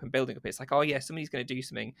building up and building up. It's like, oh yeah, somebody's going to do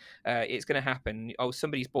something. It's going to happen. Oh,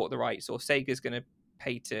 somebody's bought the rights, or Sega's going to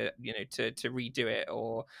pay to redo it,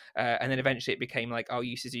 or and then eventually it became like, oh,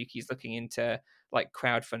 Yu Suzuki's looking into like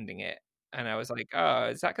crowdfunding it, and I was like, oh,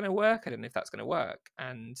 is that going to work? I don't know if that's going to work.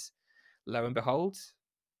 And lo and behold,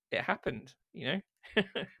 it happened.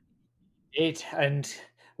 And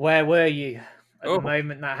where were you at the Oh,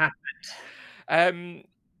 moment that happened?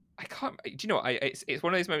 I can't. Do you know what? It's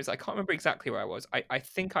one of those moments I can't remember exactly where I was. I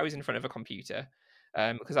think I was in front of a computer,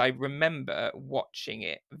 because I remember watching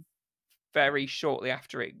it very shortly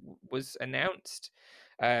after it was announced.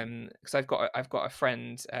 Because I've got a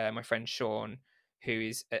friend, my friend Sean, who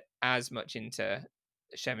is as much into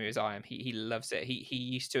Shenmue as I am. He loves it. He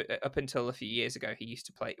used to, up until a few years ago, he used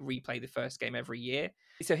to replay the first game every year.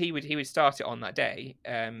 So he would start it on that day,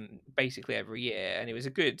 basically every year, and it was a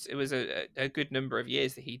good number of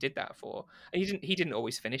years that he did that for. And he didn't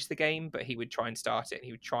always finish the game, but he would try and start it, and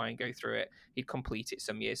he would try and go through it. He'd complete it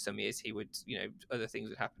some years he would, other things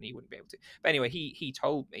would happen, he wouldn't be able to. But anyway, he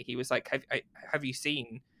told me, he was like, have you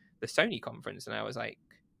seen the Sony conference? And I was like,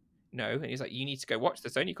 no. And he's like, you need to go watch the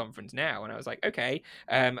Sony conference now. And I was like, okay.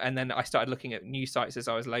 And then I started looking at news sites as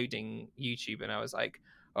I was loading YouTube, and I was like,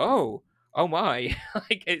 oh my,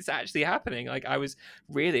 like, it's actually happening. Like, I was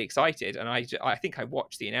really excited, and I think I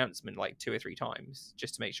watched the announcement like 2 or 3 times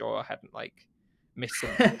just to make sure I hadn't like missed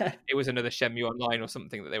something. It was another Shenmue Online or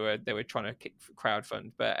something that they were trying to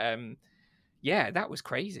crowdfund. But yeah, that was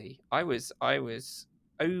crazy. I was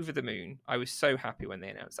over the moon. I was so happy when they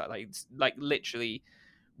announced that. Like literally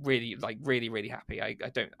really, like really happy. I'm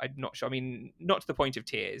not sure. I mean, not to the point of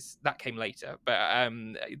tears. That came later, but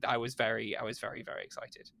I was very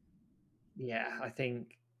excited. Yeah, I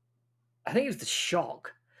think it was the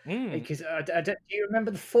shock, Mm. because do you remember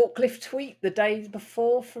the forklift tweet the days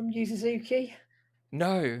before from Yu Suzuki?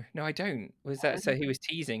 No, I don't. Was that so? He was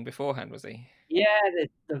teasing beforehand, was he? Yeah,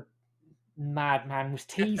 the madman was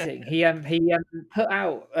teasing. He put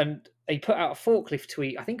out a forklift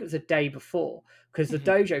tweet. I think it was a day before, because the Mhm.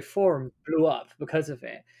 dojo forum blew up because of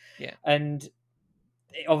it, Yeah. and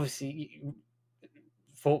obviously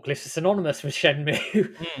forklifts are synonymous with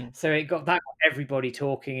Shenmue, Mm. so it got everybody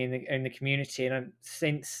talking in the community. And I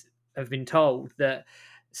since have been told that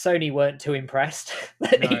Sony weren't too impressed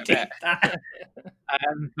that No, he I bet. did that.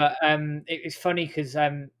 But it was funny because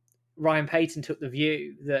Ryan Payton took the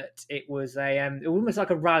view that it was almost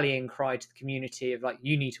like a rallying cry to the community of like,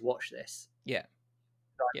 you need to watch this. Yeah.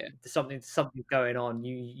 Yeah. There's something going on.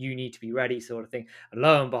 You need to be ready, sort of thing. And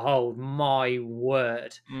lo and behold, my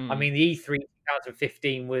word! I Mm. mean, the E3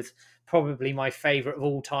 2015 was probably my favorite of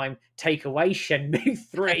all time. Take away Shenmue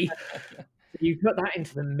 3. You put that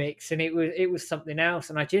into the mix, and it was something else.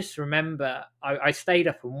 And I just remember I stayed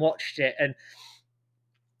up and watched it, and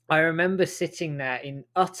I remember sitting there in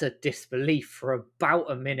utter disbelief for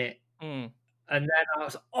about a minute, Mm. and then I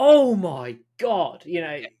was, oh my god,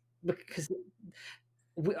 Yeah. because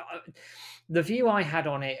we, the view I had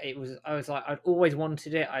on it, it was I was like I'd always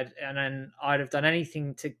wanted it, and then I'd have done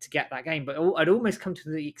anything to get that game, but I'd almost come to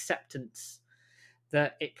the acceptance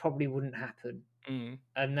that it probably wouldn't happen, Mm.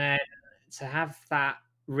 and then to have that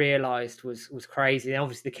realized was crazy. And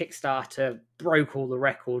obviously, the Kickstarter broke all the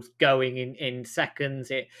records going in seconds.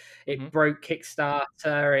 Hmm. It broke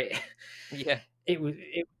Kickstarter. Yeah.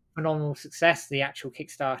 It phenomenal success, the actual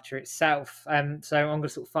Kickstarter itself. So I'm going to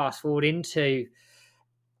sort of fast forward into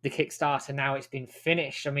the Kickstarter now it's been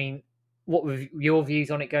finished. I mean, what were your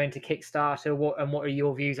views on it going to Kickstarter? What are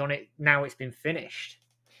your views on it now it's been finished?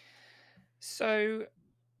 So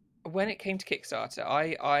when it came to Kickstarter,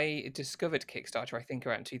 I discovered Kickstarter, I think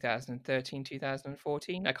around 2013,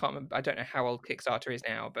 2014. I can't remember. I don't know how old Kickstarter is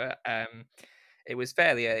now, but it was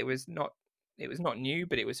fairly. It was not. It was not new,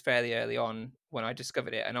 but it was fairly early on when I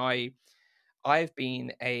discovered it, and I've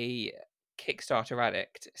been a Kickstarter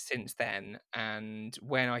addict since then. And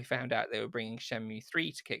when I found out they were bringing Shenmue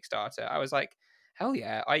 3 to Kickstarter, I was like, hell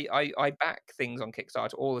yeah! I back things on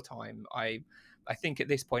Kickstarter all the time. I think at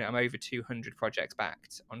this point I'm over 200 projects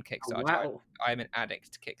backed on Oh, Kickstarter. wow. I'm an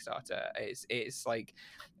addict to Kickstarter. It's like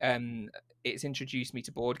um, it's introduced me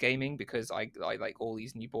to board gaming because I like all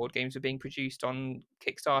these new board games were being produced on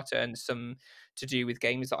Kickstarter, and some to do with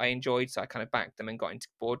games that I enjoyed. So I kind of backed them and got into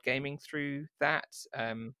board gaming through that.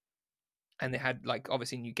 And they had like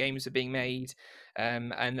obviously new games are being made,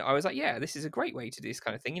 and I was like, yeah, this is a great way to do this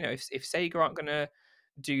kind of thing. You know, if Sega aren't going to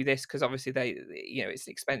do this because obviously it's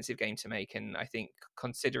an expensive game to make, and I think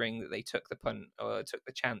considering that they took the punt or took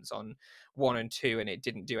the chance on 1 and 2 and it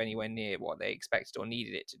didn't do anywhere near what they expected or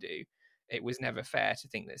needed it to do, it was never fair to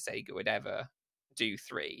think that Sega would ever do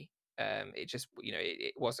 3. It just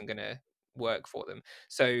it wasn't going to work for them.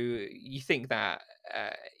 So you think that uh,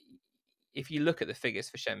 if you look at the figures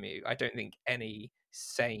for Shenmue, I don't think any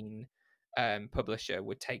sane publisher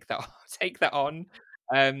would take that take that on.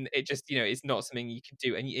 It just it's not something you could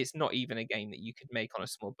do, and it's not even a game that you could make on a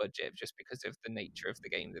small budget just because of the nature of the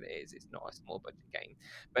game that it is. It's not a small budget game,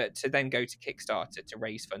 but to then go to Kickstarter to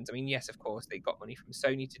raise funds. I mean, yes, of course they got money from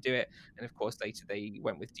Sony to do it, and of course later they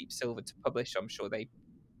went with Deep Silver to publish. I'm sure they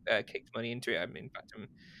kicked money into it. I mean, in fact, I'm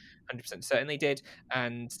 100% certainly did.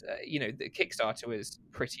 And, the Kickstarter was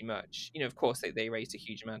pretty much, of course, they raised a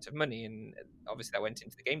huge amount of money and obviously that went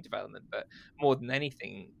into the game development. But more than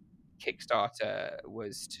anything, Kickstarter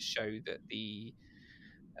was to show that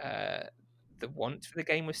uh, the want for the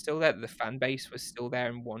game was still there, that the fan base was still there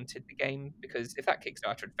and wanted the game. Because if that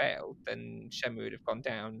Kickstarter had failed, then Shenmue would have gone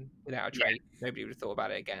down without a Yeah, trace. Nobody would have thought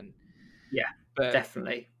about it again. yeah, But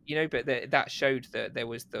definitely. that showed that there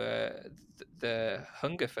was the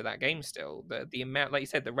hunger for that game still. The amount, like you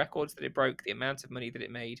said, the records that it broke, the amount of money that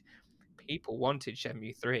it made, people wanted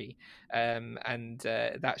Shenmue 3, and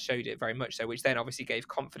that showed it very much so, which then obviously gave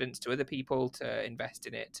confidence to other people to invest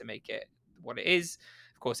in it to make it what it is.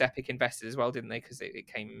 Of course, Epic invested as well, didn't they? Because it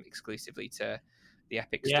came exclusively to the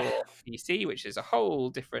Epic Yeah, Store PC, which is a whole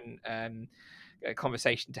different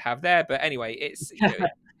conversation to have there. But anyway, it's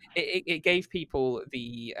it gave people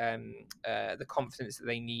the confidence that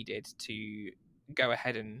they needed to go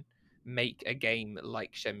ahead and make a game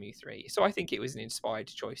like Shenmue 3. So I think it was an inspired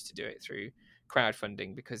choice to do it through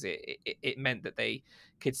crowdfunding because it meant that they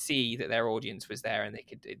could see that their audience was there and they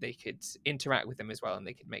could interact with them as well, and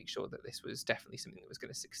they could make sure that this was definitely something that was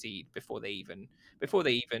going to succeed before they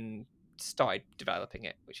even started developing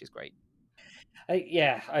it, which is great.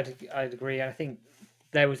 yeah, I'd agree. And I think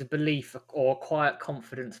there was a belief or quiet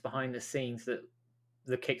confidence behind the scenes that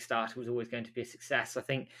the Kickstarter was always going to be a success. I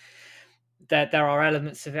think there are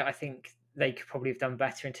elements of it. I think they could probably have done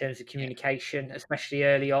better in terms of Yeah. communication, especially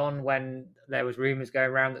early on when there was rumors going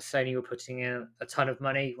around that Sony were putting in a ton of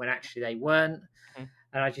money when actually they weren't. Mhm.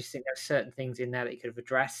 And I just think there's certain things in there that you could have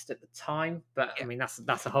addressed at the time. But I Yeah. mean,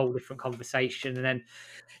 that's a whole different conversation. And then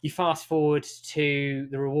you fast forward to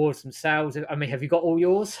the rewards themselves. I mean, have you got all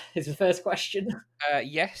yours? Is the first question.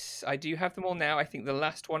 Yes, I do have them all now. I think the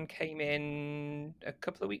last one came in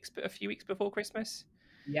a few weeks before Christmas.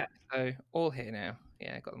 Yeah. So all here now.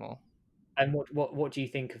 Yeah, I got them all. And what do you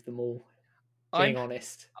think of them all? I'm Being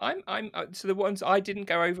honest. so the ones I didn't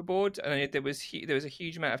go overboard, and there was a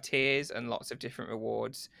huge amount of tiers and lots of different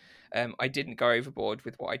rewards. I didn't go overboard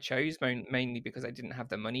with what I chose, mainly because I didn't have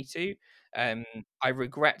the money to. Um, I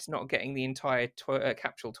regret not getting the entire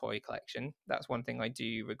capsule toy collection. That's one thing I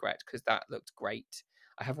do regret because that looked great.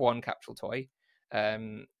 I have one capsule toy,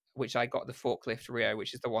 um, which I got the forklift Rio,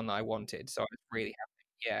 which is the one that I wanted. So I was really happy.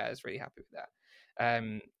 Yeah, I was really happy with that.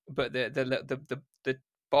 But the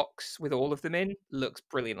box with all of them in looks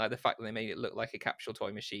brilliant. Like the fact that they made it look like a capsule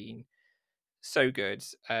toy machine so good.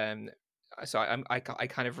 So I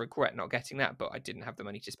kind of regret not getting that, but I didn't have the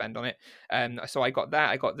money to spend on it. So I got that.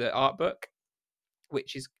 I got the art book,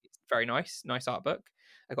 which is very nice art book.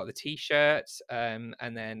 I got the T-shirt, and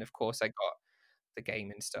then of course I got the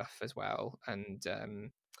game and stuff as well. And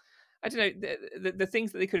I don't know, the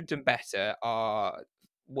things that they could have done better are,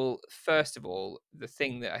 well, first of all, the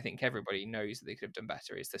thing that I think everybody knows that they could have done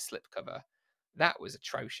better is the slipcover. That was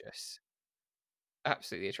atrocious.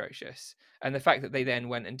 Absolutely atrocious. And the fact that they then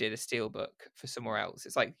went and did a steelbook for somewhere else,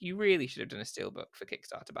 it's like, you really should have done a steelbook for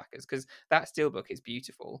Kickstarter backers, because that steelbook is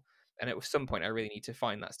beautiful. And at some point I really need to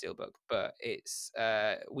find that steelbook, but it's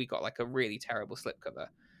we got like a really terrible slipcover.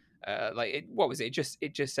 What was it?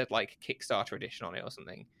 It just said like Kickstarter edition on it or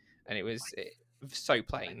something, and it was so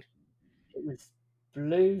plain. It was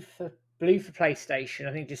blue for PlayStation.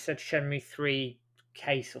 I think it just said Shenmue 3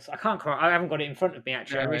 case or so. I can't quite. I haven't got it in front of me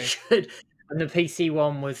actually. I really No. should. And the PC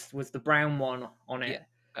one was the brown one on Yeah, it.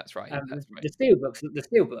 that's right. The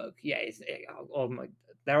steelbook, yeah,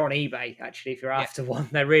 they're on eBay actually. If you're Yeah, after one,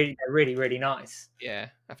 they're really nice. yeah.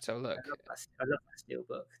 I have to have a look. I love that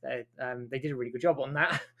steelbook. They did a really good job on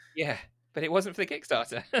that. Yeah, but it wasn't for the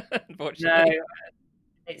Kickstarter, No, unfortunately.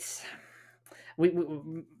 it's we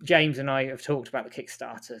James and I have talked about the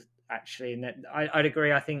Kickstarter actually, and I'd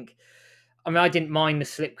agree. I mean, I didn't mind the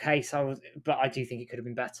slipcase. But I do think it could have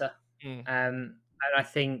been better. Mm. And I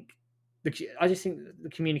think I just think the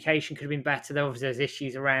communication could have been better. Obviously, there's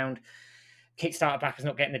issues around Kickstarter backers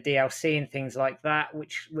not getting the DLC and things like that,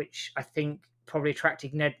 which I think probably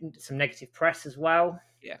attracted some negative press as well.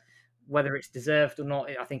 Yeah. Whether it's deserved or not,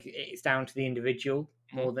 I think it's down to the individual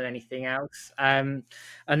more than anything else. And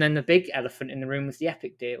then the big elephant in the room was the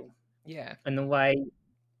Epic deal. Yeah. And the way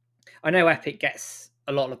I know Epic gets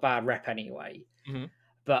a lot of bad rep anyway,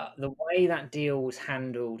 but the way that deal was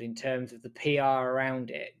handled in terms of the PR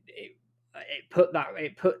around it put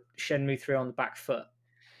Shenmue 3 on the back foot.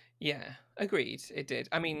 Yeah, agreed. It did.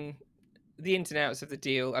 I mean, the ins and outs of the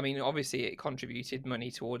deal, I mean, obviously it contributed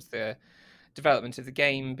money towards the development of the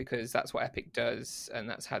game, because that's what Epic does, and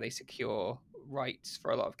that's how they secure rights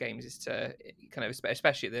for a lot of games, is to kind of,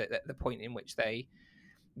 especially at the point in which they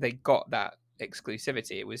got that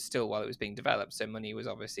exclusivity, it was still while it was being developed, so money was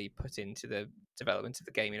obviously put into the development of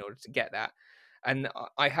the game in order to get that. And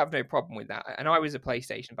I have no problem with that. And I was a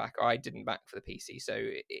PlayStation backer. I didn't back for the PC. So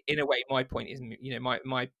in a way, my point is,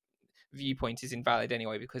 my viewpoint is invalid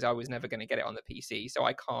anyway, because I was never going to get it on the PC. So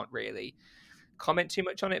I can't really comment too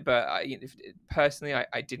much on it, but personally,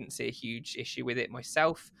 I didn't see a huge issue with it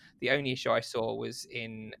myself. The only issue I saw was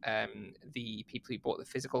in the people who bought the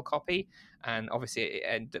physical copy, and obviously it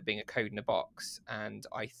ended up being a code in a box, and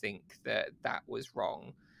I think that was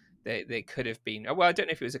wrong. They could have been, well, I don't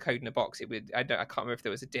know if it was a code in a box. I can't remember if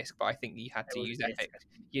there was a disc, but I think you had to use Epic.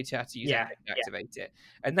 You had to use Epic to activate it,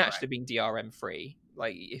 and that should have been DRM free.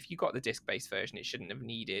 Like, if you got the disc based version, it shouldn't have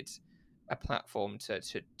needed a platform to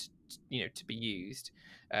be used.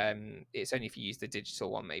 It's only if you use the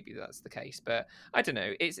digital one, maybe that's the case. But I don't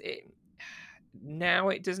know. Now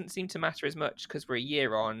it doesn't seem to matter as much, because we're a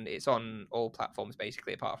year on. It's on all platforms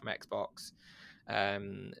basically, apart from Xbox.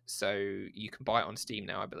 So you can buy it on Steam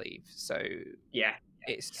now, I believe. So yeah,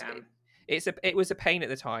 it was a pain at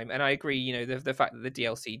the time, and I agree. The fact that the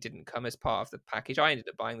DLC didn't come as part of the package. I ended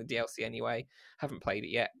up buying the DLC anyway. Haven't played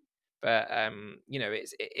it yet, but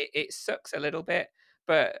it sucks a little bit.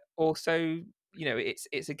 But also,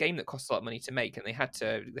 it's a game that costs a lot of money to make, and they had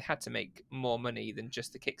to make more money than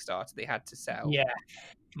just the Kickstarter. They had to sell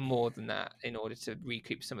more than that in order to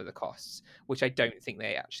recoup some of the costs, which I don't think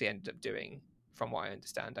they actually ended up doing. From what I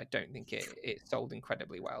understand, I don't think it sold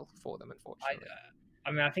incredibly well for them, unfortunately. I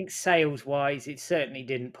mean, I think sales wise, it certainly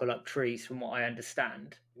didn't pull up trees, from what I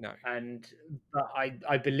understand. No, but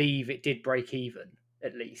I believe it did break even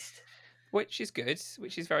at least, which is good,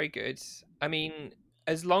 which is very good. I mean,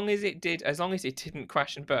 as long as it didn't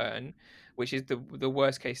crash and burn, which is the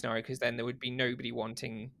worst case scenario, because then there would be nobody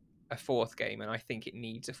wanting a fourth game, and I think it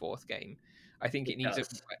needs a fourth game. I think it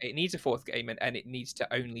needs a fourth game, and it needs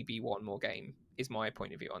to only be one more game. Is my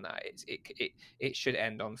point of view on that. It should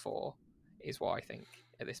end on 4, is what I think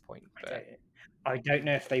at this point. But I don't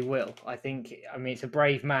know if they will. I mean, it's a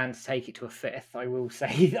brave man to take it to a 5th. I will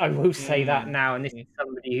say that now, and this is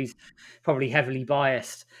somebody who's probably heavily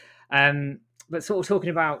biased. But sort of talking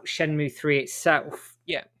about Shenmue 3 itself.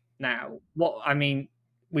 Yeah. Now,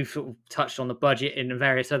 we've sort of touched on the budget and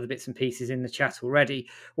various other bits and pieces in the chat already.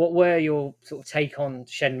 What were your sort of take on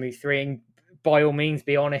Shenmue 3? And by all means,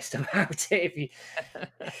 be honest about it. If you,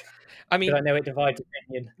 I mean, I know it divides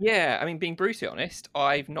opinion. Yeah, I mean, being brutally honest,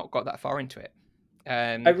 I've not got that far into it.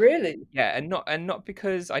 Oh, really? Yeah, and not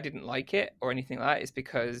because I didn't like it or anything like that. It's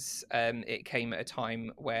because it came at a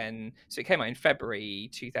time when it came out in February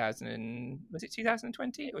 2000 was it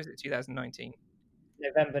 2020 or was it 2019?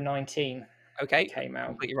 November 19 it Okay, came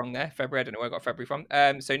out. completely wrong there. February, I don't know where I got February from.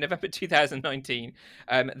 So November 2019,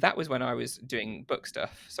 that was when I was doing book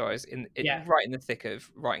stuff. So I was Yeah, right in the thick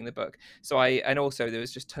of writing the book. And also there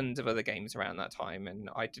was just tons of other games around that time, and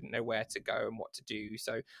I didn't know where to go and what to do.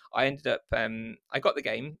 So I ended up, I got the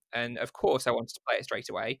game, and of course I wanted to play it straight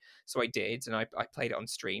away. So I did, and I played it on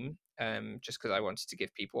stream, just because I wanted to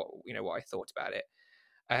give people what I thought about it.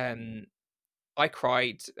 Um, I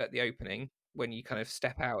cried at the opening when you kind of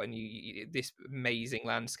step out and this amazing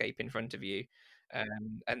landscape in front of you,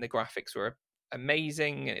 and the graphics were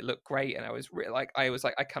amazing and it looked great, and I was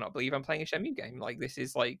like, I cannot believe I'm playing a Shenmue game. Like, this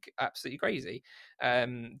is like absolutely crazy.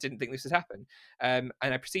 Didn't think this would happen. And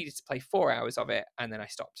I proceeded to play 4 hours of it, and then I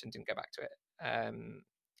stopped and didn't go back to it.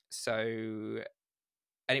 So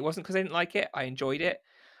and it wasn't because I didn't like it. I enjoyed it.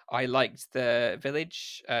 I liked the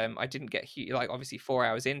village. I didn't get like, obviously 4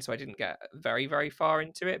 hours in, so I didn't get very very far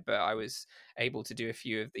into it. But I was able to do a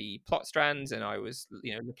few of the plot strands, and I was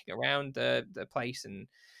looking around the place and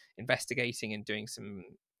investigating and doing some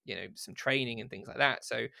training and things like that.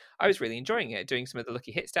 So I was really enjoying it. Doing some of the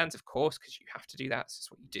lucky hit stands, of course, because you have to do that. It's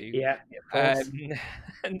just what you do. yeah, of um, course.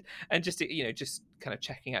 and just kind of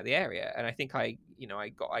checking out the area. And I think I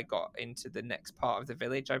got into the next part of the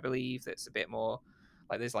village, I believe, that's a bit more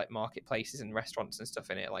like, there's like marketplaces and restaurants and stuff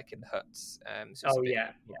in it, like in the huts. So it's Oh, a bit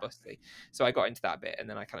yeah, more bustly. So I got into that bit, and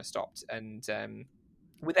then I kind of stopped, and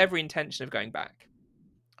with every intention of going back.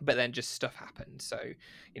 But then just stuff happened. So,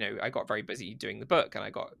 I got very busy doing the book, and I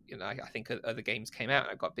got, I think other games came out,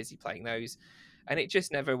 and I got busy playing those, and it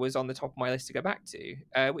just never was on the top of my list to go back to,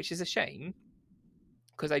 which is a shame,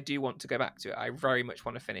 because I do want to go back to it. I very much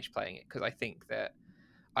want to finish playing it, because I think that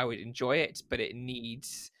I would enjoy it, but it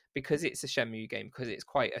needs, because it's a Shenmue game, because it's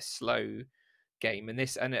quite a slow game, and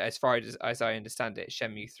as far as I understand it,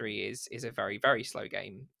 Shenmue 3 is a very very slow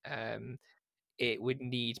game. It would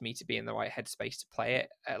need me to be in the right headspace to play it.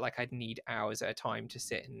 Like, I'd need hours at a time to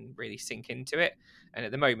sit and really sink into it. And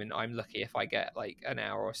at the moment, I'm lucky if I get like an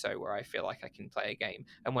hour or so where I feel like I can play a game.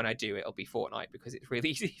 And when I do, it'll be Fortnite, because it's really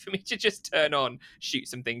easy for me to just turn on, shoot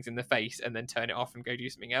some things in the face, and then turn it off and go do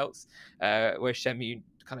something else. Where Shenmue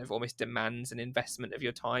kind of almost demands an investment of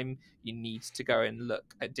your time. You need to go and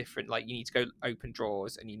look at different, like, you need to go open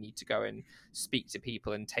drawers, and you need to go and speak to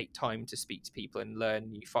people and take time to speak to people and learn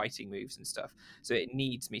new fighting moves and stuff. So it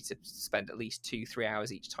needs me to spend at least 2-3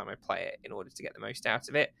 hours each time I play it in order to get the most out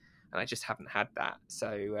of it. And I just haven't had that.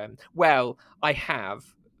 So, well, I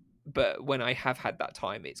have, but when I have had that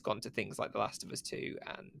time, it's gone to things like The Last of Us 2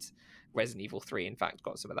 and Resident Evil 3, in fact,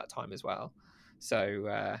 got some of that time as well.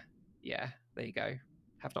 So, yeah, there you go.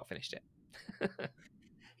 Have not finished it.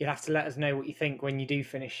 You'll have to let us know what you think when you do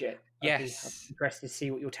finish it. I'd be Yes. interested to see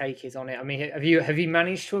what your take is on it. I mean, have you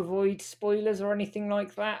managed to avoid spoilers or anything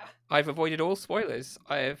like that? I've avoided all spoilers.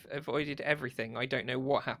 I have avoided everything. I don't know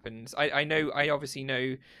what happens. I know. I obviously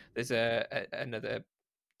know there's another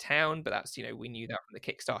town, but that's, we knew that from the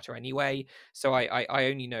Kickstarter anyway. So I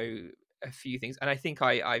only know a few things, and I think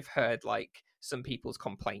I've heard like some people's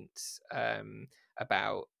complaints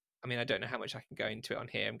about. I mean, I don't know how much I can go into it on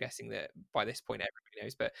here. I'm guessing that by this point everybody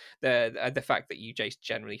knows, but the fact that you just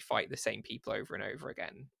generally fight the same people over and over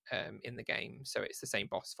again in the game, so it's the same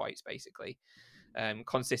boss fights basically,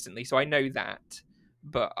 consistently. So I know that,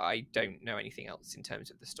 but I don't know anything else in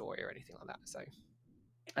terms of the story or anything like that. So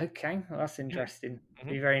Okay, well, that's yeah. interesting.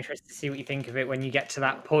 Hmm. Be very interested to see what you think of it when you get to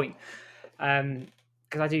that point.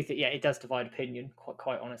 Because I do think, yeah, it does divide opinion,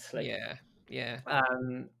 quite honestly. Yeah, yeah,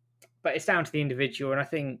 Um, but it's down to the individual, and I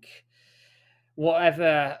think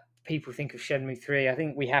whatever people think of Shenmue 3, I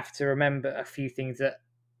think we have to remember a few things. That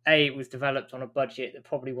it was developed on a budget that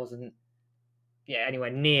probably wasn't, yeah,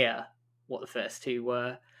 anywhere near what the first two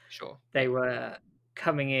were. sure, They yeah. were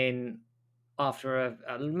coming in after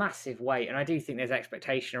a massive wait, and I do think there's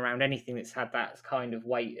expectation around anything that's had that kind of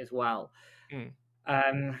weight as well. Mm.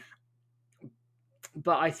 Um,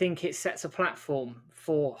 but I think it sets a platform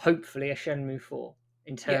for hopefully a Shenmue 4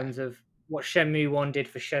 in Yeah, terms of what Shenmue 1 did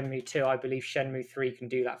for Shenmue 2. I believe Shenmue 3 can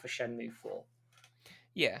do that for Shenmue 4.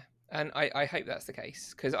 yeah, and I hope that's the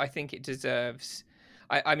case, because I think it deserves.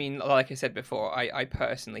 I mean, like I said before, I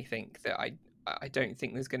personally think that I don't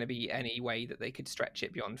think there's going to be any way that they could stretch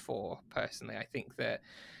it beyond 4. Personally, I think that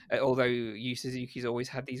although Yu Suzuki's always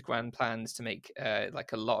had these grand plans to make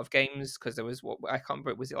like a lot of games, because there was, what I can't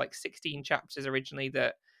remember, was it like 16 chapters originally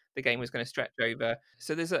that the game was going to stretch over.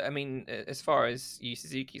 So I mean, as far as Yu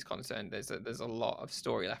Suzuki's concerned, there's a lot of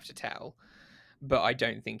story left to tell. but I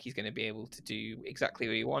don't think he's going to be able to do exactly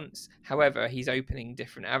what he wants. However, he's opening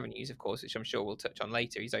different avenues, of course, which I'm sure we'll touch on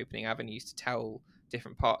later. He's opening avenues to tell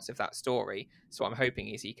different parts of that story. So what I'm hoping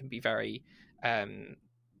is he can be very,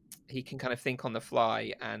 he can kind of think on the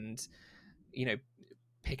fly and, you know,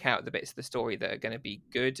 pick out the bits of the story that are going to be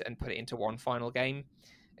good and put it into one final game,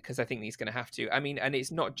 because I think he's going to have to. I mean, and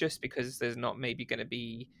it's not just because there's not maybe going to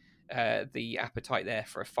be the appetite there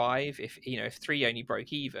for a 5. If 3 only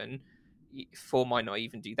broke even, 4 might not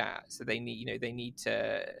even do that. So they need, they need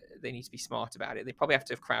to be smart about it. They probably have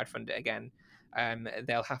to crowdfund it again.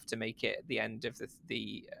 They'll have to make it the end of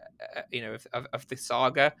of the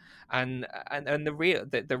saga, and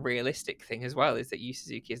the realistic thing as well is that Yu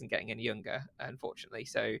Suzuki isn't getting any younger, unfortunately.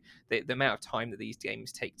 So the amount of time that these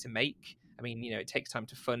games take to make, I mean, it takes time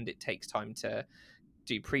to fund, it takes time to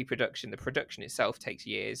do pre-production. The production itself takes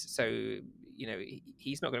years. So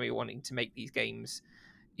he's not going to be wanting to make these games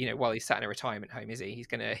while he's sat in a retirement home, is he? He's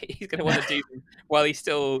gonna want to do them while he's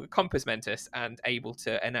still compos mentis and able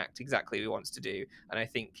to enact exactly what he wants to do. And I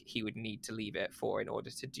think he would need to leave it in order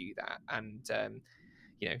to do that, and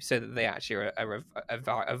so that they actually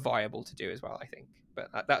are viable to do as well. I think, but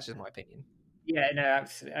that's just my opinion. Yeah, no,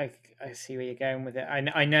 absolutely. I see where you're going with it.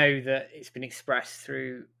 I know that it's been expressed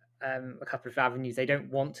through a couple of avenues. They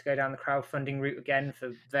don't want to go down the crowdfunding route again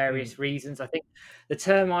for various reasons. I think the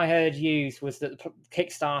term I heard used was that the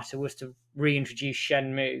Kickstarter was to reintroduce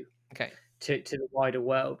Shenmue to the wider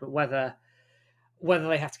world, but whether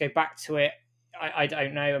they have to go back to it, I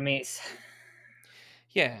don't know. I mean, it's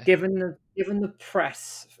given the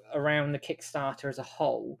press around the Kickstarter as a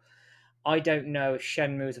whole, I don't know if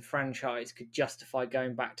Shenmue as a franchise could justify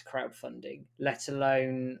going back to crowdfunding, let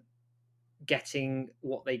alone getting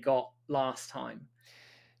what they got last time.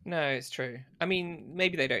 No, it's true. I mean,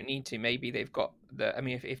 maybe they don't need to. Maybe they've got the. I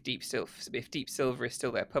mean, if Deep Silver is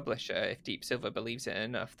still their publisher, if Deep Silver believes in it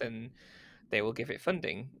enough, then they will give it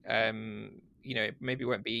funding. It maybe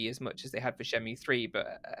won't be as much as they had for Shenmue 3,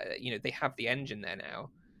 but they have the engine there now,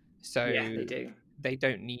 so yeah, they do. They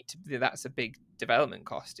don't need to. That's a big development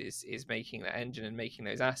cost, is making that engine and making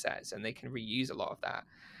those assets, and they can reuse a lot of that.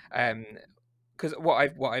 Because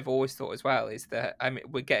what I've always thought as well is that, I mean,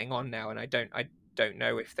 we're getting on now, and I don't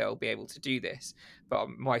know if they'll be able to do this, but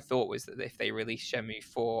my thought was that if they release Shenmue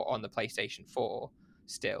 4 on the PlayStation 4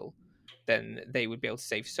 still, then they would be able to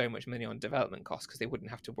save so much money on development costs, because they wouldn't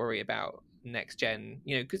have to worry about next gen.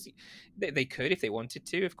 Because they could, if they wanted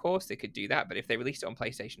to, of course they could do that, but if they released it on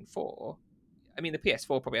PlayStation 4, I mean, the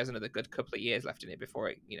PS4 probably has another good couple of years left in it before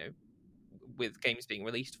it, with games being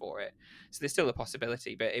released for it. So there's still a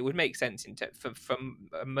possibility, but it would make sense from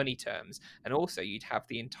money terms, and also you'd have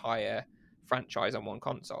the entire franchise on one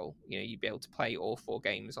console. You'd be able to play all 4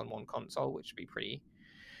 games on one console, which would be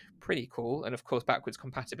pretty cool. And of course, backwards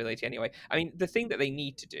compatibility anyway. I mean, the thing that they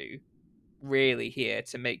need to do really here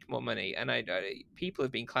to make more money, and people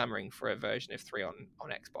have been clamoring for a version of 3 on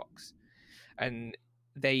Xbox, and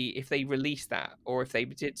if they release that, or if they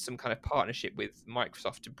did some kind of partnership with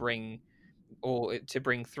Microsoft to bring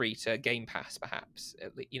 3 to Game Pass, perhaps,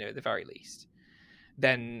 at the very least,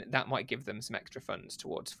 then that might give them some extra funds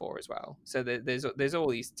towards 4 as well. So there's all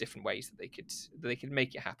these different ways that they could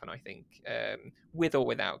make it happen, I think, with or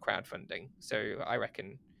without crowdfunding. So I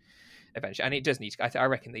reckon eventually, and it does need to. I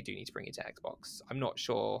reckon they do need to bring it to Xbox. I'm not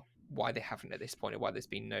sure why they haven't at this point, or why there's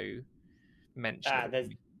been no mention of it.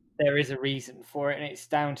 There is a reason for it, and it's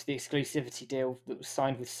down to the exclusivity deal that was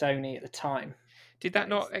signed with Sony at the time. Did that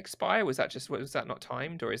not expire? Was that not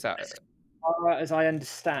timed, or is that? As I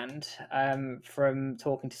understand, from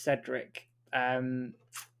talking to Cedric,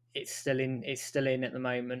 it's still in at the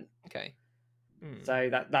moment. Okay.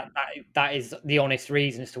 So that is the honest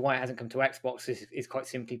reason as to why it hasn't come to Xbox, is quite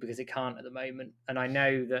simply because it can't at the moment. And I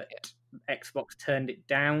know that Xbox turned it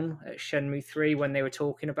down at Shenmue 3 when they were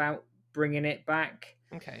talking about bringing it back.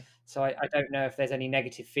 Okay. So I don't know if there's any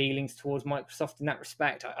negative feelings towards Microsoft in that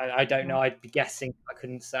respect. I don't know. I'd be guessing. I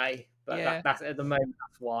couldn't say. But that's at the moment,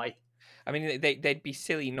 that's why. I mean, they'd be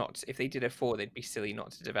silly not, if they did a 4, they'd be silly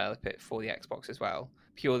not to develop it for the Xbox as well,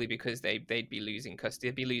 purely because they'd be losing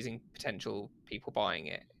they'd be losing potential people buying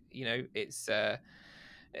it. It's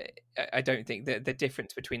I don't think that the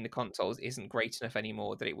difference between the consoles isn't great enough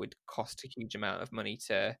anymore that it would cost a huge amount of money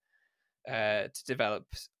to develop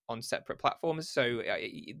on separate platforms. So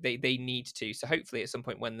they need to. So hopefully at some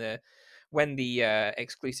point when the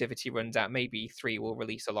exclusivity runs out, maybe 3 will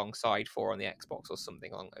release alongside 4 on the Xbox or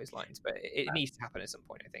something along those lines. But it needs to happen at some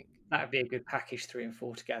point, I think. That'd be a good package, 3 and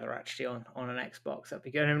 4 together, actually, on an Xbox. That'd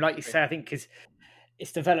be good. And like you say, I think because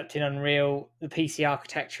it's developed in Unreal. The PC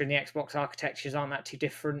architecture and the Xbox architectures aren't that too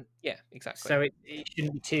different. Yeah, exactly. So it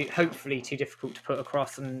shouldn't be hopefully too difficult to put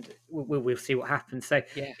across, and we'll see what happens. So,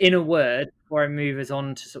 Yeah. in a word, before I move us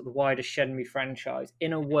on to sort of the wider Shenmue franchise,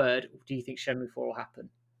 in a word, do you think Shenmue 4 will happen?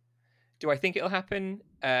 Do I think it'll happen?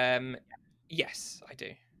 Yes, I do.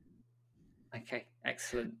 Okay,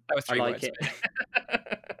 excellent. That was I 3 like words. it.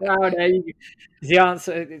 Well, no, the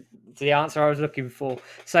answer, the answer I was looking for.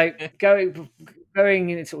 So going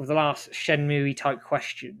into sort of the last Shenmue type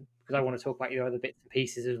question, because I want to talk about your other bits and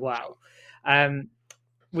pieces as Sure. well. Um,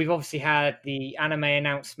 we've obviously had the anime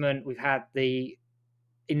announcement. We've had the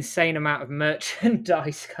insane amount of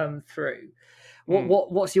merchandise come through. Mm.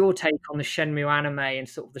 What's your take on the Shenmue anime and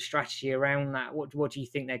sort of the strategy around that? What do you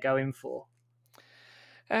think they're going for?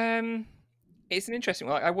 Um, it's an interesting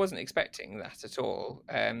one. I wasn't expecting that at all.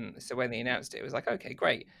 So when they announced it, it was like, okay,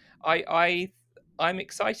 great. I'm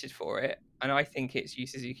excited for it, and I think it's Yu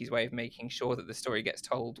Suzuki's way of making sure that the story gets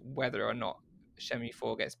told, whether or not Shenmue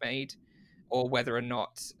 4 gets made, or whether or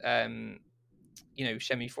not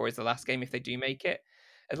Shenmue 4 is the last game if they do make it.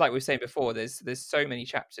 And like we were saying before, there's so many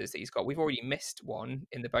chapters that he's got. We've already missed one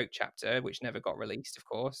in the boat chapter, which never got released, of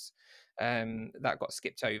course. That got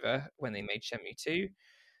skipped over when they made Shenmue 2.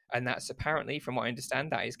 And that's apparently, from what I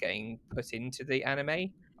understand, that is getting put into the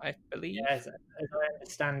anime, I believe. Yeah, as I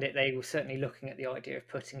understand it, they were certainly looking at the idea of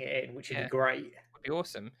putting it in, which would be Yeah, great. would be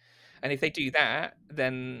awesome. And if they do that,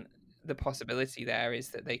 then the possibility there is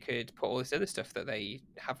that they could put all this other stuff that they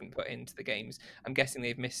haven't put into the games. I'm guessing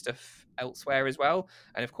they've missed stuff elsewhere as well.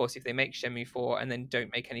 And of course, if they make Shenmue 4 and then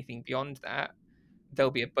don't make anything beyond that,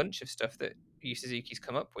 there'll be a bunch of stuff that Yu Suzuki's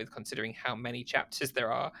come up with, considering how many chapters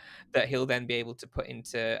there are, that he'll then be able to put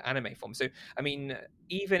into anime form. So, I mean,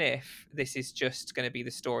 even if this is just going to be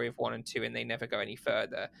the story of 1 and 2 and they never go any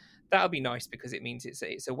further, that'll be nice because it means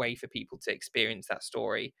it's a way for people to experience that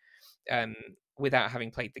story um, without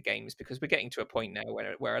having played the games. Because we're getting to a point now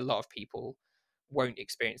where a lot of people won't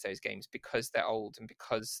experience those games because they're old and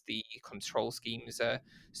because the control schemes are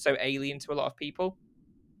so alien to a lot of people.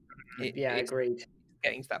 Yeah, It's agreed.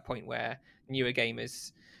 getting to that point where newer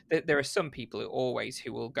gamers, there are some people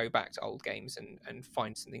who will go back to old games and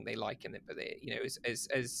find something they like in it, but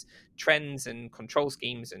as trends and control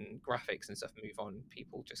schemes and graphics and stuff move on,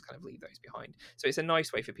 people just kind of leave those behind. So it's a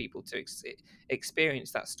nice way for people to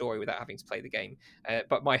experience that story without having to play the game.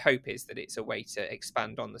 But my hope is that it's a way to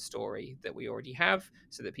expand on the story that we already have,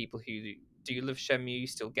 so that people who do love Shenmue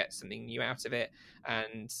still get something new out of it.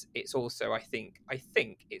 And it's also, I think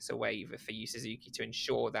it's a way for Yu Suzuki to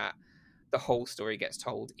ensure that the whole story gets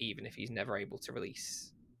told, even if he's never able to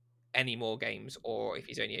release any more games, or if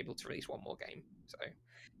he's only able to release one more game. So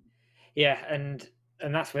Yeah, and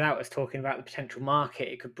that's without us talking about the potential market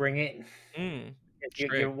it could bring in.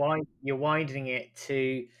 true. You're widening it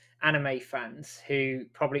to anime fans who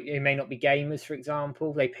may not be gamers, for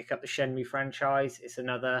example. They pick up the Shenmue franchise. It's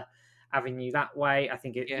another avenue that way. Yeah, I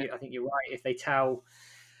think you're right. If they tell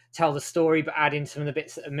the story but add in some of the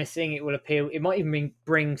bits that are missing, it will appeal. It might even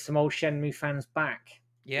bring some old Shenmue fans back as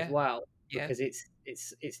yeah, well yeah. because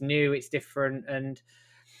it's new, it's different, and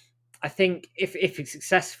I think if it's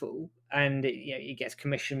successful and it gets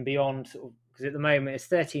commissioned beyond sort of, because at the moment it's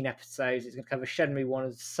 13 episodes, it's going to cover Shenmue 1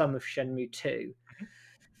 and some of Shenmue 2. Mhm,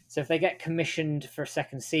 So if they get commissioned for a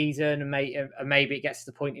second season and maybe it gets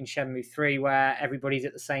to the point in Shenmue 3 where everybody's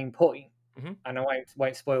at the same point, mhm. and I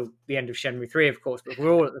won't spoil the end of Shenmue 3, of course, but if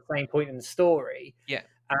we're all at the same point in the story Yeah,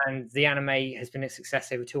 and the anime has been a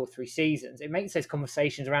success over 2 or 3 seasons, it makes those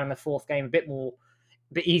conversations around the fourth game a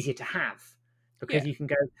bit easier to have yeah. because you can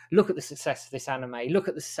go look at the success of this anime, look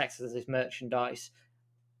at the success of this merchandise.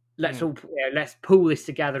 Mm, Let's pull this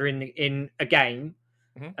together in a game,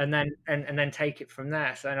 mhm, and then take it from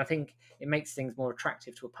there. So, and I think it makes things more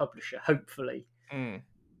attractive to a publisher. Hopefully, mm.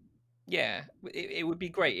 Yeah, it would be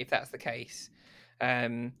great if that's the case.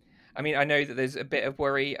 Um, I mean, I know that there's a bit of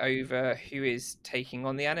worry over who is taking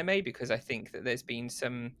on the anime, because I think that there's been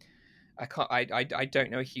some. I can't. I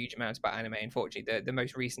don't know a huge amount about anime. Unfortunately, the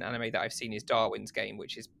most recent anime that I've seen is Darwin's Game,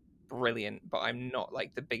 which is brilliant. But I'm not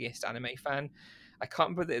like the biggest anime fan. I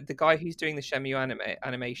can't remember the guy who's doing the Shenmue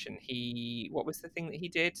animation. What was the thing that he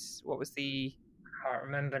did? What was the I can't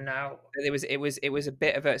remember now. it was a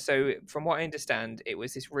bit of a, so from what I understand, it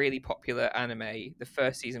was this really popular anime. The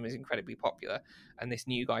first season was incredibly popular, and this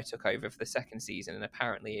new guy took over for the second season, and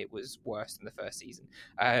apparently it was worse than the first season.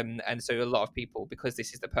 And so a lot of people, because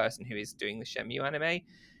this is the person who is doing the Shenmue anime,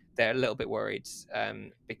 they're a little bit worried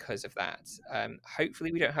because of that.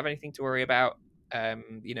 Hopefully we don't have anything to worry about.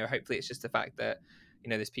 Hopefully it's just the fact that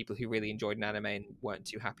there's people who really enjoyed an anime and weren't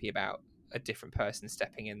too happy about a different person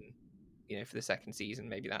stepping in for the second season,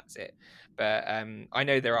 maybe that's it. But I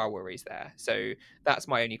know there are worries there, so that's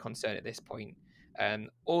my only concern at this point.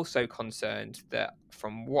 Also concerned that,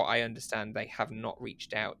 from what I understand, they have not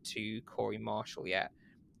reached out to Corey Marshall yet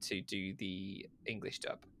to do the English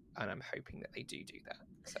dub, and I'm hoping that they do that.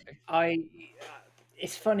 So I.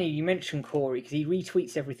 It's funny you mentioned Corey because he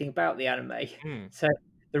retweets everything about the anime. So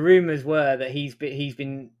the rumors were that he's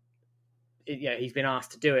been he's been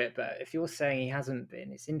asked to do it. But if you're saying he hasn't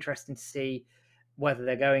been, it's interesting to see whether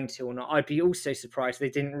they're going to or not. I'd be also surprised they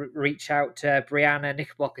didn't reach out to Brianna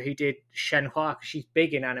Knickerbocker, who did Shenhua, because she's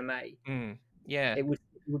big in anime. Yeah, It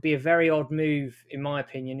would be a very odd move, in my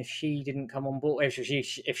opinion, if she didn't come on board,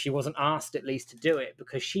 if she wasn't asked at least to do it,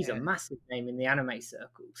 because she's a yeah. massive name in the anime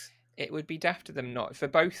circles. It would be daft of them not, for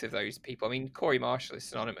both of those people. I mean, Corey Marshall is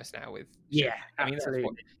synonymous now with Shomi. Yeah, I mean,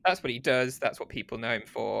 absolutely. that's what he does. That's what people know him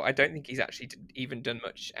for. I don't think he's actually even done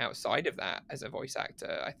much outside of that as a voice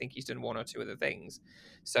actor. I think he's done one or two other things.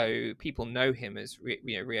 So people know him as Ryo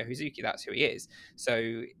Hazuki. That's who he is.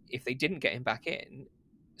 So if they didn't get him back in,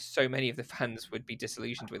 so many of the fans would be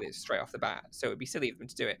disillusioned with it straight off the bat. So it would be silly of them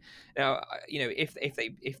to do it. Now,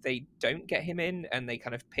 if they don't get him in and they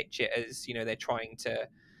kind of pitch it as they're trying to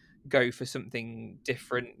go for something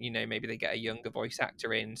different, maybe they get a younger voice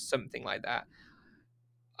actor in, something like that,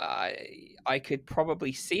 I could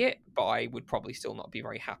probably see it, but I would probably still not be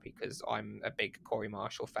very happy, because I'm a big Corey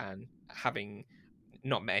Marshall fan, having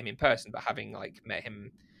not met him in person, but having met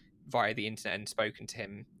him via the internet and spoken to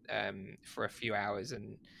him for a few hours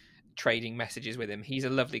and trading messages with him. He's a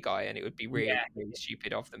lovely guy, and it would be really, Yeah, really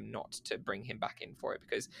stupid of them not to bring him back in for it,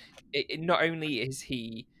 because not only is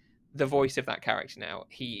he the voice of that character now,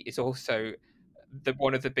 he is also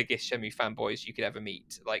one of the biggest Shenmue fanboys you could ever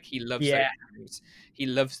meet. Like, he loves those yeah. games. He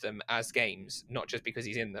loves them as games, not just because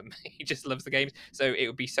he's in them. He just loves the games. So it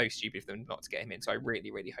would be so stupid for them not to get him in. So I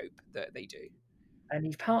really, really hope that they do. And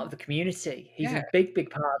he's part of the community. He's Yeah, a big, big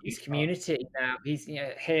part of this huge part. community now. He's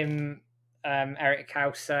him, Eric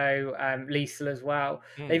Calso, Liesel as well.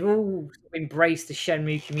 They've all embraced the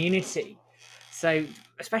Shenmue community. So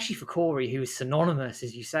especially for Corey, who is synonymous,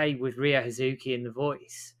 as you say, with Ryo Hazuki in the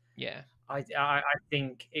voice. Yeah, I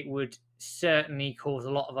think it would certainly cause a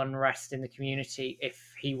lot of unrest in the community if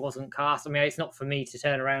he wasn't cast. I mean, it's not for me to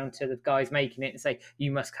turn around to the guys making it and say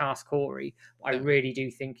you must cast Corey. I no, really do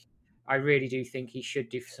think, I really do think he should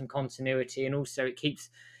do some continuity, and also it keeps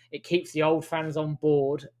the old fans on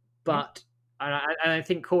board. mhm, But and I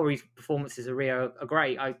think Corey's performances of Rio are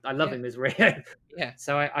great. I love yeah, him as Rio, yeah,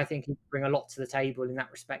 so I think he'd bring a lot to the table in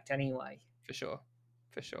that respect anyway. for sure,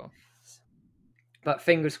 for sure. But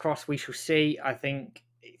fingers crossed, we shall see. I think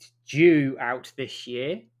it's due out this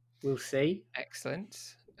year. We'll see. Excellent.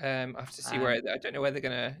 I have to see where. Um, I don't know where they're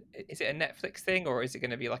gonna. Is it a Netflix thing, or is it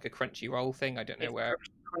going to be like a Crunchyroll thing? I don't know it's where.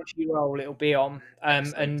 Crunchyroll. It'll be on,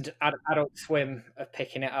 Excellent. and Adult Swim are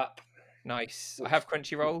picking it up. Nice. I Which have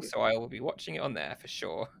Crunchyroll, so I will be watching it on there for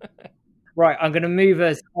sure. right, I'm going to move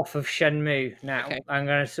us off of Shenmue now. Okay. I'm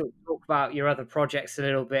going to sort of talk about your other projects a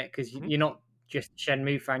little bit because Mhm. you're not just a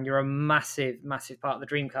Shenmue fan. You're a massive, massive part of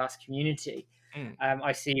the Dreamcast community. Mm.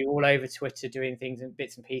 I see you all over Twitter doing things in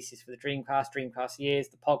bits and pieces for the Dreamcast Years,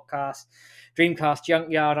 the podcast, Dreamcast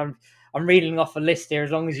Junkyard. I'm reading off a list here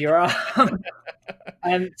as long as you're on.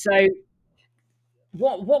 So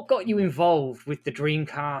what got you involved with the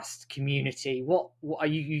Dreamcast community? What are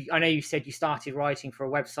you? I know you said you started writing for a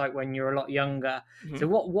website when you were a lot younger. Mhm. So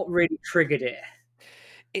what really triggered it?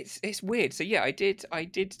 It's weird. So yeah, I did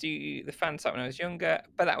do the fan site when I was younger,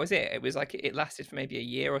 but that was it. It was like it lasted for maybe a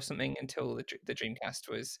year or something until the Dreamcast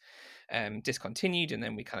was discontinued, and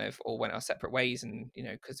then we kind of all went our separate ways. And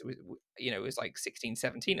because it was like 16,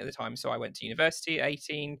 17 at the time, so I went to university at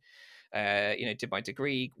 18. Did my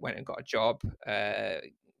degree, went and got a job.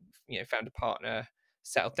 Found a partner,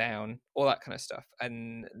 settled down, all that kind of stuff,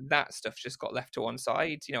 and that stuff just got left to one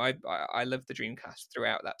side. I loved the Dreamcast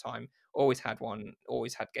throughout that time. Always had one,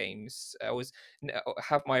 always had games. I always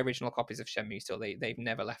have my original copies of Shenmue still. They've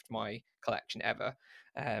never left my collection ever.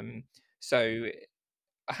 So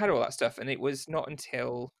I had all that stuff, and it was not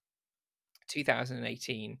until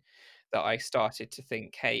 2018 that I started to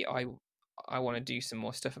think, hey, I want to do some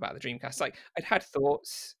more stuff about the Dreamcast. Like, I'd had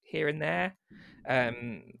thoughts here and there,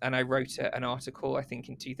 and I wrote an article, I think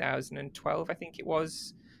in 2012, I think it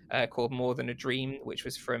was, called More Than a Dream, which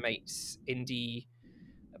was for a mate's indie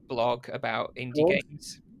blog about indie Awesome.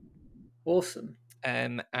 games. Awesome.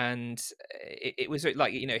 And it was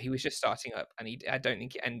like, he was just starting up, and I don't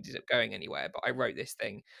think it ended up going anywhere, but I wrote this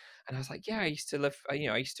thing, and I was like, yeah, I used to love, I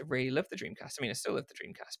used to really love the Dreamcast. I mean, I still love the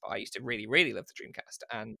Dreamcast, but I used to really, really love the Dreamcast.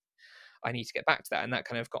 And I need to get back to that. And that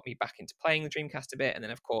kind of got me back into playing the Dreamcast a bit. And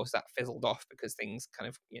then, of course, that fizzled off because things kind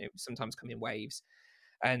of, sometimes come in waves.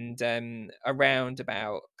 And around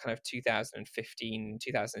about kind of 2015,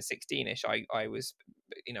 2016-ish, I was,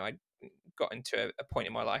 I got into a point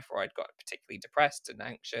in my life where I'd got particularly depressed and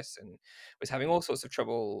anxious and was having all sorts of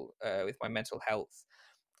trouble with my mental health.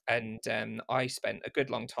 And I spent a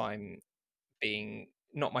good long time being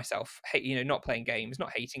not myself, not playing games,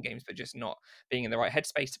 not hating games, but just not being in the right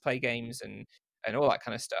headspace to play games and all that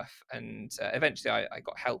kind of stuff. And eventually I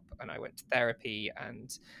got help and I went to therapy.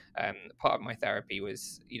 And part of my therapy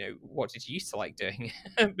was, what did you used to like doing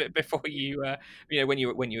before you, when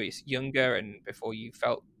you were younger and before you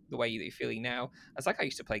felt the way that you're feeling now? I was like, I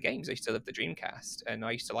used to play games. I used to love the Dreamcast and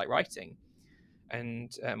I used to like writing.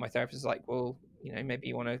 And my therapist was like, well, maybe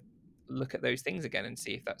you want to look at those things again and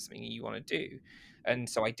see if that's something you want to do. And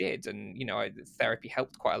so I did, and therapy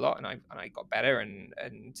helped quite a lot, and I got better. And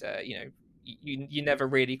you never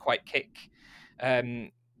really quite kick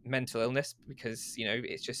mental illness because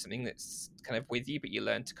it's just something that's kind of with you, but you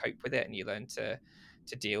learn to cope with it and you learn to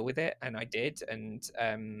deal with it. And I did, and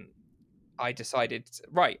I decided,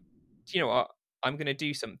 right, do you know what? I'm going to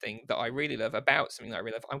do something that I really love about something that I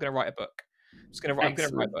really love. I'm going to write a book. I'm going to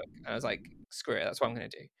write a book. And I was like, screw it, that's what I'm going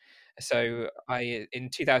to do. So in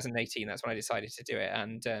 2018, that's when I decided to do it,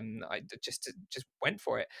 and I just went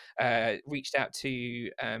for it. Reached out to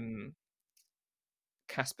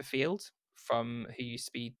Casper Field, who used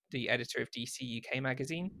to be the editor of DC UK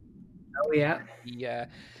magazine. Oh yeah.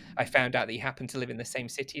 I found out that he happened to live in the same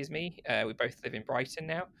city as me. We both live in Brighton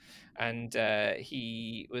now, and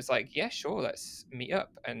he was like, "Yeah, sure, let's meet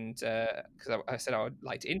up." And because I said I would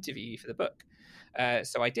like to interview you for the book,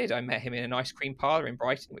 so I did. I met him in an ice cream parlor in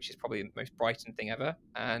Brighton, which is probably the most Brighton thing ever.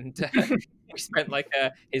 And we spent like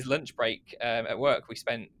his lunch break at work. We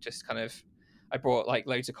spent just kind of. I brought like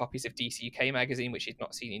loads of copies of DC UK magazine, which he'd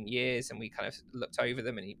not seen in years, and we kind of looked over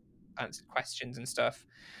them, and he answered questions and stuff.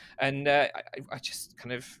 And I just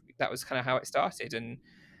kind of, that was kind of how it started, and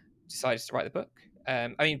decided to write the book.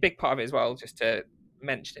 I mean, big part of it as well, just to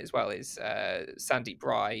mention it as well, is Sandeep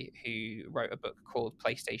Rai, who wrote a book called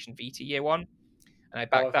PlayStation Vita Year One, and I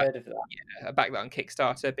backed that. Heard of that. Yeah, I backed that on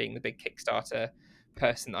Kickstarter, being the big Kickstarter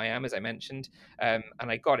person I am, as I mentioned. And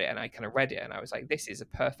I got it, and I kind of read it, and I was like, this is a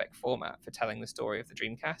perfect format for telling the story of the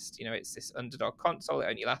Dreamcast. It's this underdog console. It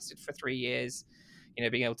only lasted for 3 years.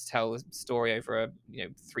 Being able to tell the story over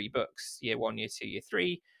 3 books, year 1, year 2, year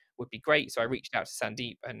 3, would be great. So I reached out to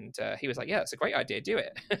Sandeep, and he was like, yeah, that's a great idea, do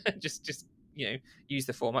it. just use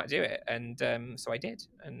the format, do it. And so I did,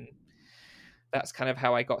 and that's kind of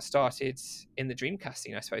how I got started in the Dreamcast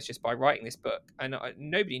scene, I suppose, just by writing this book. And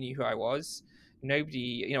nobody knew who I was.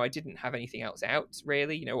 Nobody, I didn't have anything else out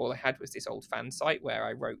really. All I had was this old fan site where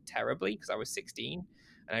I wrote terribly because I was 16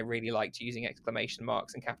 and I really liked using exclamation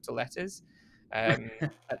marks and capital letters at the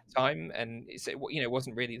time. And it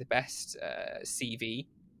wasn't really the best CV,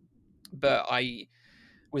 but I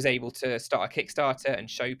was able to start a Kickstarter and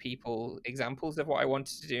show people examples of what I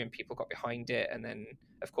wanted to do, and people got behind it. And then,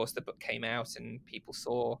 of course, the book came out, and people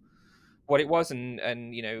saw what it was, and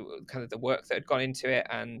kind of the work that had gone into it.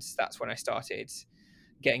 And that's when I started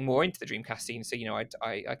getting more into the Dreamcast scene. So,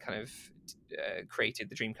 I kind of created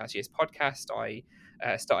the Dreamcast Years podcast. I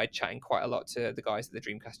started chatting quite a lot to the guys at the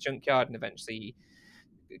Dreamcast Junkyard, and eventually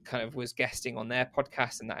kind of was guesting on their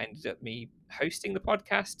podcast, and that ended up me hosting the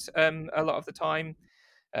podcast a lot of the time,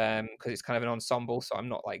 because it's kind of an ensemble, so I'm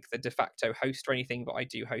not like the de facto host or anything, but I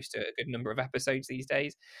do host a good number of episodes these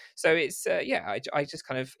days. So it's I just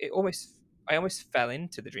kind of I almost fell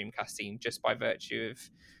into the Dreamcast scene just by virtue of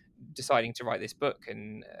deciding to write this book,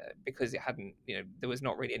 and because it hadn't, there was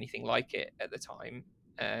not really anything like it at the time.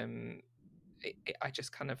 I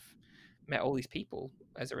just kind of met all these people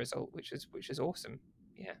as a result, which is awesome.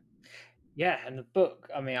 Yeah, and the book,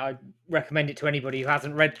 I mean, I recommend it to anybody who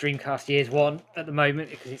hasn't read Dreamcast Years 1 at the moment,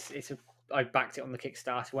 because I backed it on the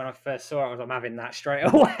Kickstarter when I first saw it. I'm having that straight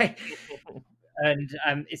away. And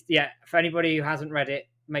it's, for anybody who hasn't read it,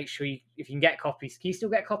 make sure if you can get copies. Can you still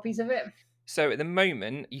get copies of it? So at the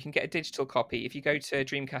moment, you can get a digital copy. If you go to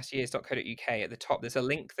dreamcastyears.co.uk, at the top, there's a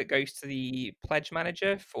link that goes to the pledge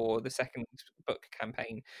manager for the second book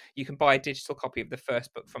campaign. You can buy a digital copy of the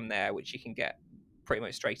first book from there, which you can get pretty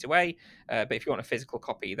much straight away. But if you want a physical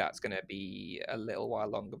copy, that's going to be a little while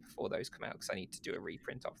longer before those come out, because I need to do a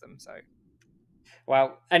reprint of them. So,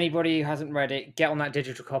 well, anybody who hasn't read it, get on that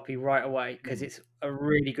digital copy right away, because it's a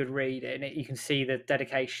really good read, and you can see the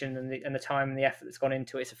dedication and the time and the effort that's gone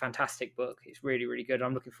into it. It's a fantastic book. It's really, really good.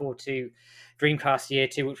 I'm looking forward to Dreamcast Year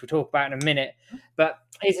 2, which we'll talk about in a minute. But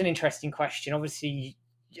here's an interesting question. Obviously,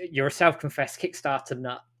 you're a self-confessed Kickstarter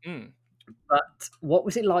nut. But what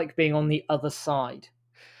was it like being on the other side,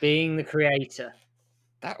 being the creator?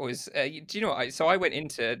 That was, do you know what? So I went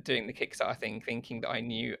into doing the Kickstarter thing thinking that I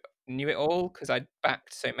knew it all because I'd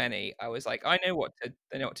backed so many. I was like, I know what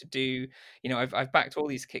to do. You know, I've backed all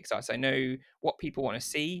these Kickstarters. I know what people want to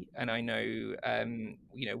see, and I know,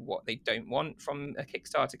 what they don't want from a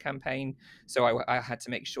Kickstarter campaign. So I had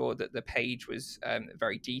to make sure that the page was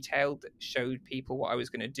very detailed, that showed people what I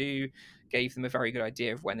was going to do, gave them a very good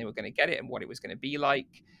idea of when they were going to get it and what it was going to be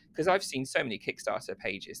like. Because I've seen so many Kickstarter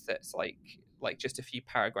pages that's like just a few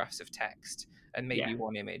paragraphs of text and Yeah, maybe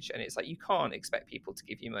one image, and it's like you can't expect people to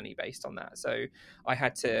give you money based on that. So I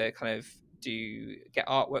had to kind of get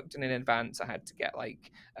artwork done in advance. I had to get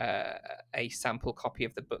like uh, a sample copy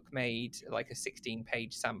of the book made, like a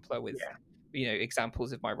 16-page sampler with yeah,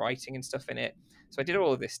 examples of my writing and stuff in it. So I did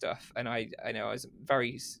all of this stuff, and I know I was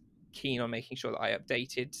very keen on making sure that I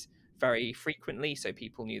updated very frequently so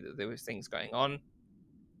people knew that there was things going on.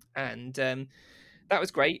 And that was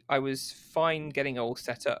great. I was fine getting all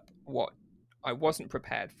set up. What I wasn't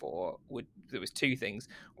prepared for would there was two things.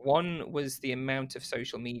 One was the amount of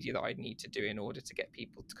social media that I'd need to do in order to get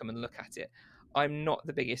people to come and look at it. I'm not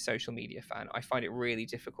the biggest social media fan. I find it really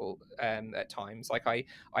difficult at times. Like I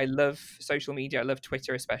love social media. I love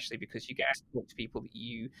Twitter especially because you get yeah, to talk to people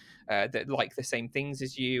that like the same things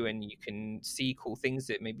as you, and you can see cool things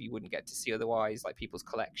that maybe you wouldn't get to see otherwise, like people's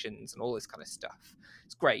collections and all this kind of stuff.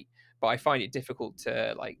 It's great, but I find it difficult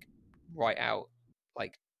to like write out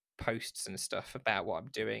like posts and stuff about what I'm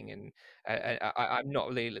doing, and I'm not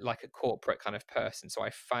really like a corporate kind of person, so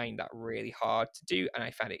I find that really hard to do, and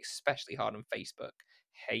I found it especially hard on Facebook.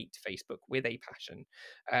 Hate Facebook with a passion,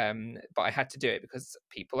 but I had to do it because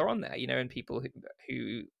people are on there, and people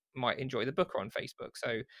who might enjoy the book are on Facebook, so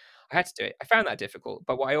I had to do it. I found that difficult,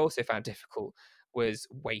 but what I also found difficult was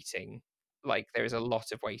waiting. Like there is a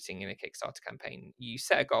lot of waiting in a Kickstarter campaign. You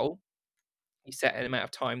set a goal, you set an amount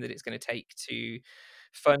of time that it's going to take to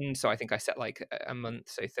fund. So I think I set like a month,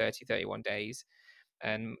 so 30, 31 days.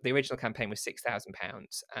 And the original campaign was £6,000.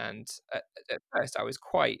 And at first, I was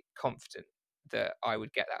quite confident that I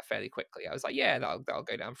would get that fairly quickly. I was like, yeah, that'll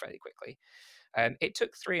go down fairly quickly. It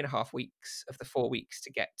took 3.5 weeks of the 4 weeks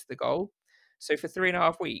to get to the goal. So for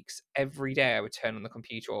 3.5 weeks, every day I would turn on the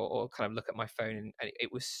computer or kind of look at my phone, and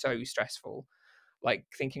it was so stressful, like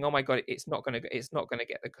thinking, oh my god, it's not gonna get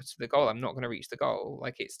to the goal. I'm not gonna reach the goal.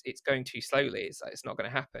 Like it's going too slowly. It's like, it's not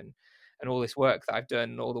gonna happen. And all this work that I've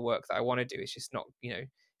done, all the work that I want to do, it's just not,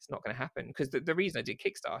 it's not gonna happen. Because the reason I did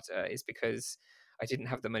Kickstarter is because I didn't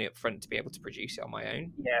have the money up front to be able to produce it on my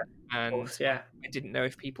own, yeah. Of and course, yeah, I didn't know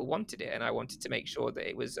if people wanted it, and I wanted to make sure that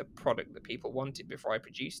it was a product that people wanted before I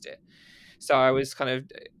produced it. So I was kind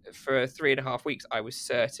of, for 3.5 weeks, I was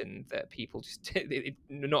certain that people just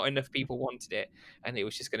not enough people wanted it, and it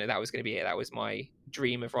was just that was gonna be it. That was my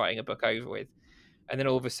dream of writing a book over with. And then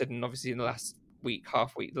all of a sudden, obviously, in the last week,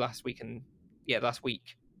 half week, the last week, and yeah, the last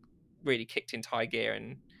week really kicked into high gear,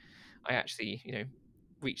 and I actually,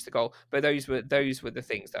 reached the goal. But those were the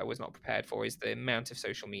things that I was not prepared for: is the amount of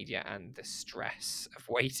social media and the stress of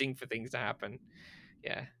waiting for things to happen.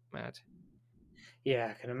 Yeah, mad.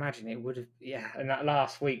 yeah. I can imagine it would have. Yeah, and that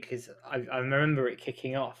last week is I remember it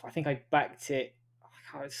kicking off. I think I backed it. I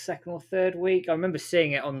can't remember, second or third week. I remember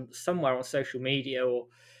seeing it on somewhere on social media or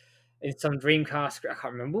in some Dreamcast. I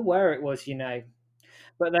can't remember where it was,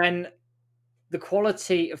 But then the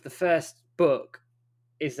quality of the first book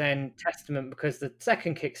is then testament because the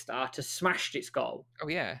second Kickstarter smashed its goal. Oh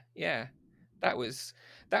yeah, yeah. That was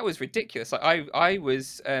that was ridiculous. Like I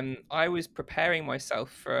was preparing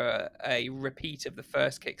myself for a repeat of the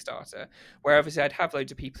first Kickstarter, where obviously I'd have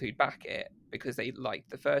loads of people who'd back it because they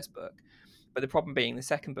liked the first book. But the problem being the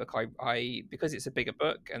second book, I because it's a bigger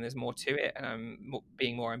book and there's more to it, and I'm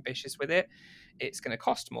being more ambitious with it, it's going to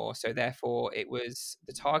cost more. So therefore,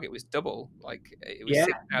 the target was double. Like it was Yeah,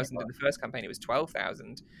 6,000 in the first campaign, it was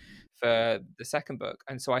 12,000 for the second book.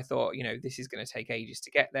 And so I thought, this is going to take ages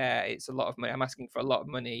to get there. It's a lot of money. I'm asking for a lot of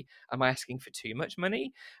money. Am I asking for too much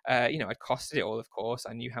money? I'd costed it all, of course.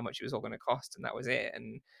 I knew how much it was all going to cost, and that was it.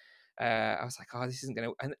 And I was like, oh, this isn't going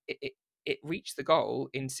to. And it reached the goal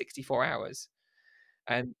in 64 hours.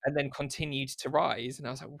 And then continued to rise, and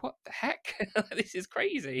I was like, "What the heck? This is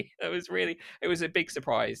crazy!" It was a big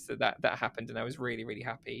surprise that happened, and I was really really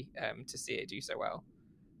happy to see it do so well.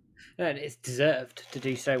 and it's deserved to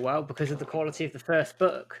do so well because of the quality of the first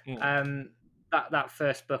book. Mm. That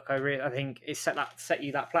first book, I think it set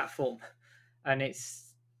you that platform, and it's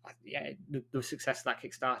yeah the success of that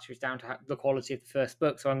Kickstarter is down to the quality of the first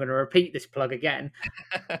book. So I'm going to repeat this plug again.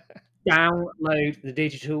 Download the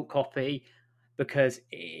digital copy because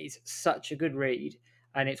it is such a good read.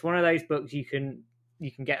 and it's one of those books you can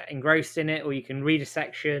get engrossed in it, or you can read a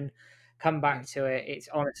section, come back to it. It's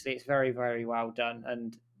honestly, it's very, very well done,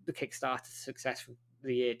 and the Kickstarter success for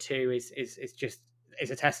the year two is just is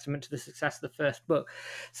a testament to the success of the first book.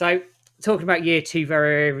 So talking about year two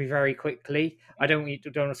very, very quickly, I don't want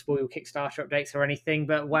to spoil your Kickstarter updates or anything,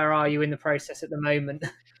 but where are you in the process at the moment?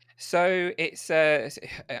 So it's, I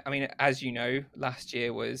mean, as you know, last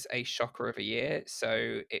year was a shocker of a year.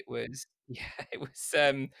 So it was, yeah, it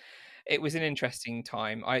was an interesting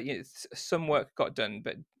time. Some work got done,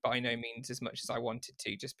 but by no means as much as I wanted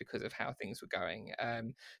to, just because of how things were going.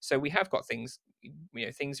 So we have got things,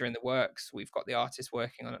 things are in the works. We've got the artists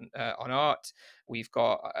working on art. We've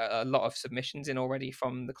got a lot of submissions in already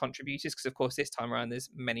from the contributors, because of course this time around there's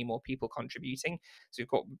many more people contributing. So we've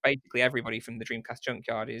got basically everybody from the Dreamcast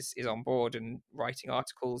Junkyard is on board and writing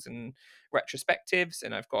articles and retrospectives,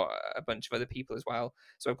 and I've got a bunch of other people as well.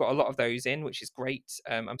 So I've got a lot of those in, which is great.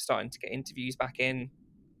 I'm starting to get interviews back in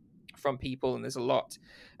from people, and there's a lot.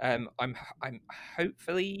 I'm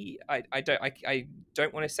hopefully I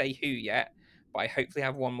don't want to say who yet, but I hopefully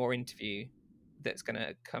have one more interview that's going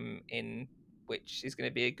to come in, which is going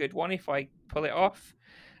to be a good one if I pull it off.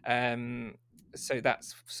 Um, so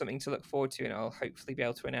that's something to look forward to, and I'll hopefully be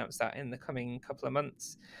able to announce that in the coming couple of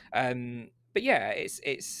months. But yeah,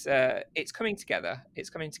 it's coming together. It's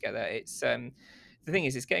coming together. It's the thing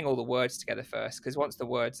is, it's getting all the words together first, because once the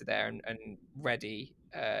words are there and ready,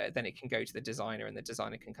 then it can go to the designer, and the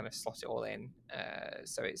designer can kind of slot it all in.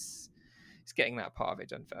 So it's getting that part of it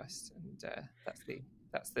done first, and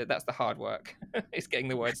that's the hard work. It's getting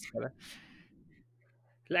the words together.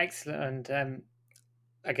 Excellent. And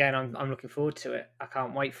again, I'm looking forward to it. I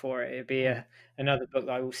can't wait for it. It'll be another book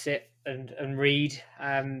that I will sit and read.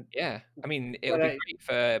 Yeah, I mean, it'll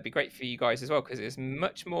But be great for you guys as well, because there's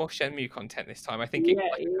much more Shenmue content this time. I think it was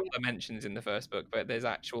yeah, like a couple of mentions in the first book, but there's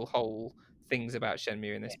actual whole things about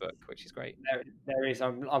Shenmue in this book, which is great. there is.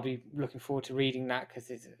 I'll be looking forward to reading that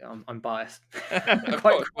because I'm biased, Of quite course,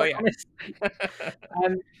 well, quite yeah.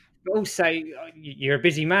 honestly. But also, you're a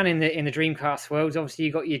busy man in the Dreamcast world. Obviously,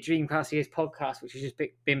 you got your Dreamcast Years podcast, which has just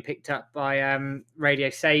been picked up by Radio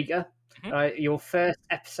Sega. Mhm. Your first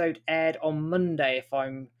episode aired on Monday, if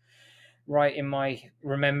I'm right in my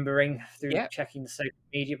remembering through Yeah, checking the social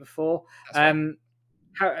media before. that's right.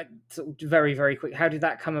 How sort of very, very quick, how did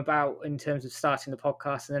that come about in terms of starting the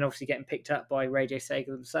podcast and then obviously getting picked up by Radio Sega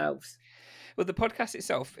themselves? Well, the podcast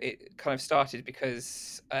itself, it kind of started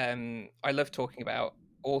because I love talking about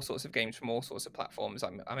all sorts of games from all sorts of platforms.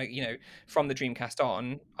 From the Dreamcast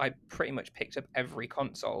on, I pretty much picked up every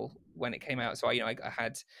console when it came out. So I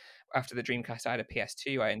had, after the Dreamcast, I had a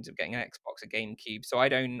PS2. I ended up getting an Xbox, a GameCube. So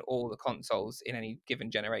I'd own all the consoles in any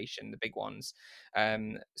given generation, the big ones.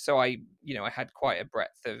 So I had quite a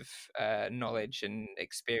breadth of knowledge and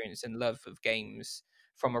experience and love of games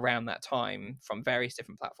from around that time, from various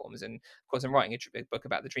different platforms. And of course, I'm writing a book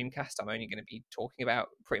about the Dreamcast. I'm only going to be talking about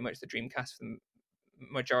pretty much the Dreamcast for the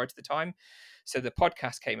majority of the time. So the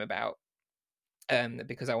podcast came about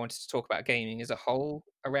because I wanted to talk about gaming as a whole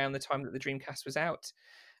around the time that the Dreamcast was out.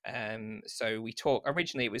 So we talked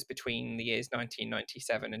originally, it was between the years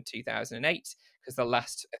 1997 and 2008, because the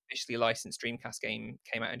last officially licensed Dreamcast game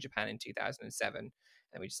came out in Japan in 2007,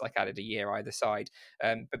 and we just like added a year either side.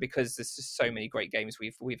 But because there's just so many great games,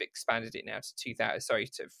 we've expanded it now to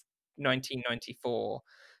 1994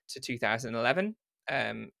 to 2011,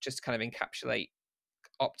 just to kind of encapsulate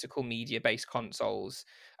optical media based consoles,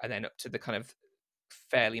 and then up to the kind of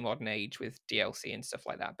fairly modern age with DLC and stuff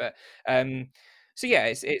like that. But so yeah,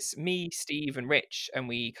 it's me, Steve, and Rich, and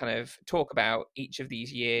we kind of talk about each of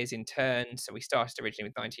these years in turn. So we started originally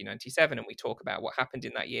with 1997, and we talk about what happened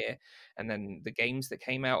in that year, and then the games that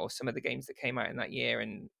came out, or some of the games that came out in that year,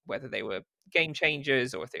 and whether they were game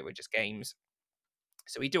changers or if they were just games.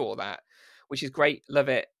 So we do all that, which is great. Love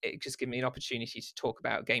it. It just gives me an opportunity to talk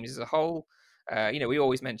about games as a whole. We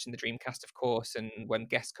always mention the Dreamcast, of course, and when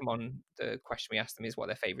guests come on, the question we ask them is what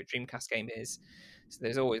their favorite Dreamcast game is. So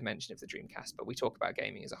there's always mention of the Dreamcast, but we talk about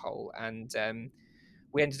gaming as a whole. And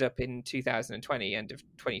we ended up in 2020, end of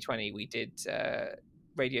 2020, we did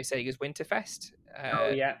Radio Sega's Winterfest. Oh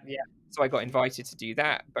yeah, yeah. So I got invited to do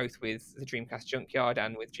that, both with the Dreamcast Junkyard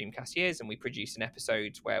and with Dreamcast Years, and we produced an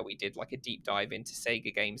episode where we did like a deep dive into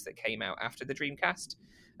Sega games that came out after the Dreamcast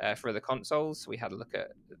for other consoles. So we had a look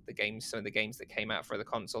at some of the games that came out for other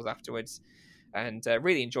consoles afterwards, and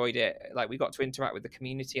really enjoyed it. Like, we got to interact with the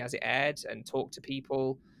community as it aired and talk to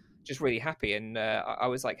people. Just really happy, and I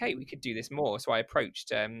was like, hey, we could do this more. So I approached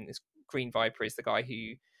this Green Viper is the guy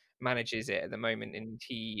who manages it at the moment, and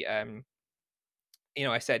he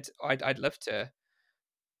I said I'd love to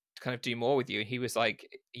kind of do more with you. And he was like,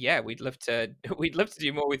 yeah, we'd love to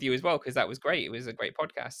do more with you as well, because that was great. It was a great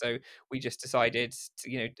podcast. So we just decided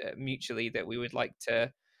to, mutually, that we would like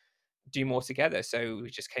to do more together. So we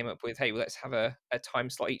just came up with, hey, well, let's have a time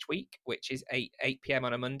slot each week, which is 8 p.m.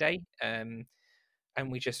 on a Monday. And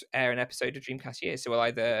we just air an episode of Dreamcast Years. So we'll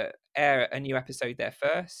either air a new episode there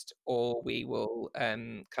first, or we will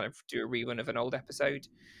kind of do a rerun of an old episode.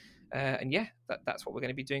 And yeah, that's what we're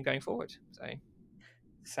going to be doing going forward. So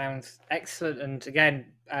Sounds excellent. And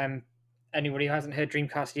again, anybody who hasn't heard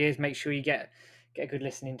Dreamcast Years, make sure you get a good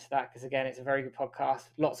listen into that, because again, it's a very good podcast.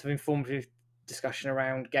 Lots of informative discussion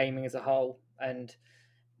around gaming as a whole, and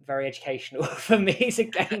very educational for me as a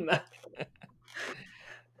gamer.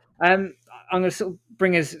 I'm going to sort of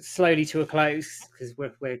bring us slowly to a close, because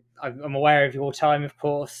I'm aware of your time, of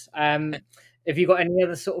course. Have you got any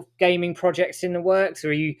other sort of gaming projects in the works,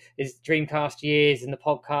 or is Dreamcast Years and the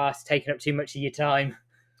podcast taking up too much of your time?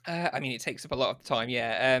 I mean, it takes up a lot of time,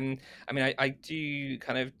 yeah. I mean, I do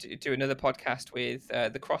kind of do another podcast with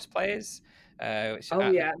the Cross Players, which Oh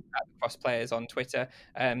at yeah, the Cross Players on Twitter,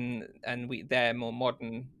 and they're more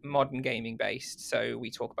modern gaming based. So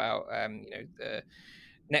we talk about the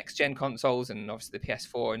next gen consoles, and obviously the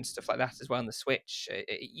PS4 and stuff like that as well, and the Switch.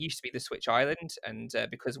 It used to be the Switch Island, and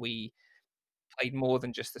because we played more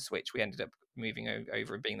than just the Switch, we ended up moving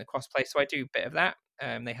over and being the crossplay. So I do a bit of that.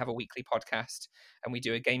 They have a weekly podcast, and we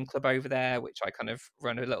do a game club over there, which I kind of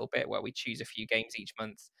run a little bit, where we choose a few games each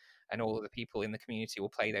month, and all of the people in the community will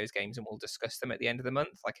play those games, and we'll discuss them at the end of the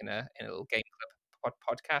month, like in a little game club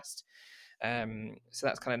podcast. So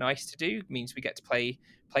that's kind of nice to do. It means we get to play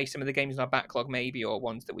some of the games in our backlog, maybe, or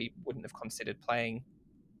ones that we wouldn't have considered playing.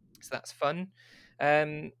 So that's fun.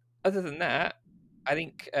 Other than that, I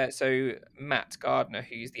think so. Matt Gardner,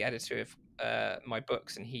 who's the editor of my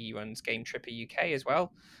books, and he runs Game Tripper UK as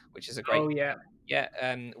well, which is a great. oh yeah. Yeah,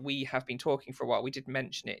 we have been talking for a while. We did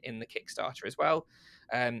mention it in the Kickstarter as well.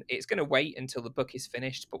 It's going to wait until the book is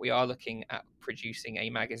finished, but we are looking at producing a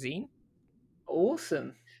magazine.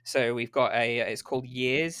 Awesome. So we've got it's called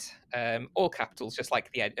Years, all capitals, just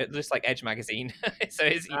like just like Edge magazine. So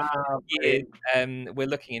it's Years. We're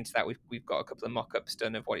looking into that. We've got a couple of mock-ups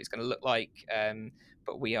done of what it's going to look like,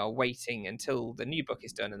 but we are waiting until the new book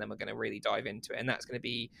is done, and then we're going to really dive into it. And that's going to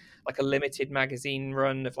be like a limited magazine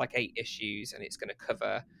run of like 8 issues, and it's going to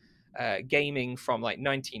cover gaming from like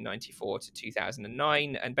 1994 to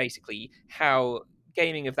 2009, and basically how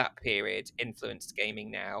gaming of that period influenced gaming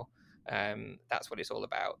now. That's what it's all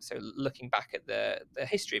about. So looking back at the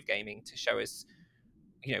history of gaming to show us,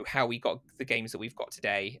 how we got the games that we've got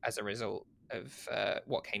today as a result of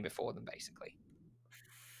what came before them, basically.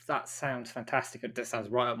 That sounds fantastic. That sounds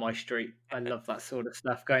right up my street. I love that sort of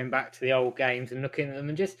stuff. Going back to the old games and looking at them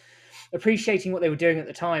and just appreciating what they were doing at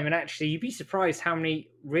the time. And actually, you'd be surprised how many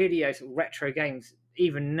really retro games,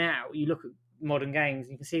 even now, you look at modern games,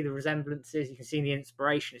 you can see the resemblances, you can see the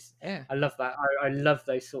inspiration. Yeah. I love that. I love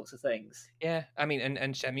those sorts of things. Yeah, I mean,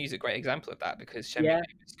 and Shenmue's a great example of that, because Shenmue Yeah,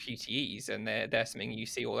 is QTEs, and they're something you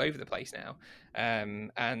see all over the place now.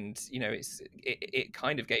 And it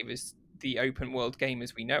kind of gave us the open world game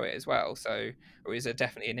as we know it as well. So it was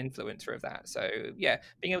definitely an influencer of that. So yeah,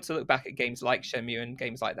 being able to look back at games like Shenmue and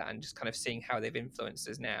games like that, and just kind of seeing how they've influenced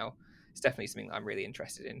us now, is definitely something that I'm really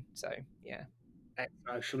interested in. So yeah.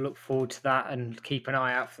 I shall look forward to that and keep an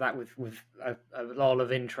eye out for that with a lot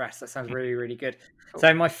of interest. That sounds really, really good. Cool.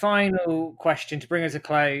 So my final question to bring us a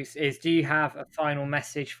close is: do you have a final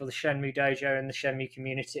message for the Shenmue Dojo and the Shenmue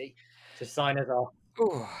community to sign us off?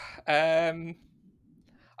 Ooh, I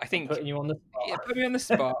I'm think, putting you on the yeah, spot. put me on the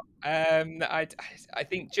spot. I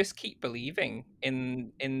think just keep believing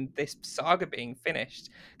in this saga being finished,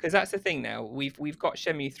 because that's the thing. Now we've got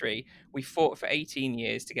Shenmue 3. We fought for 18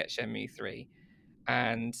 years to get Shenmue 3,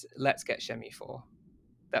 and let's get Shenmue 4.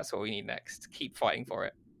 That's what we need next. Keep fighting for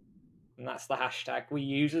it. And that's the hashtag we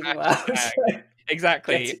use as well. Hashtag. So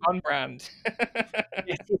Exactly, get on brand.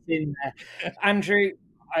 it in there. Andrew,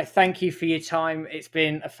 I thank you for your time. It's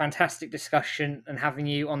been a fantastic discussion, and having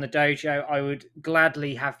you on the dojo, I would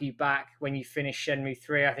gladly have you back when you finish Shenmue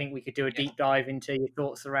 3. I think we could do a Yes, deep dive into your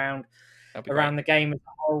thoughts around that'll be great. the game as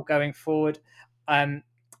a whole going forward.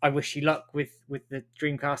 I wish you luck with the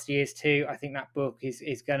Dreamcast Years too. I think that book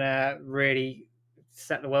is gonna really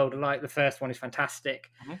set the world alight. The first one is fantastic,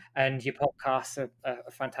 Mhm. and your podcasts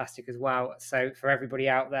are fantastic as well. So for everybody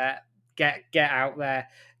out there, get out there,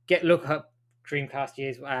 look up Dreamcast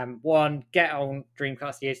Years 1, get on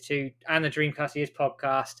Dreamcast Years 2, and the Dreamcast Years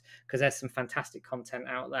podcast, because there's some fantastic content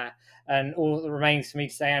out there. And all that remains for me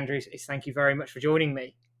to say, Andrew, is thank you very much for joining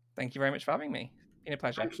me. Thank you very much for having me. It's been a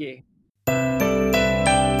pleasure. Thank you.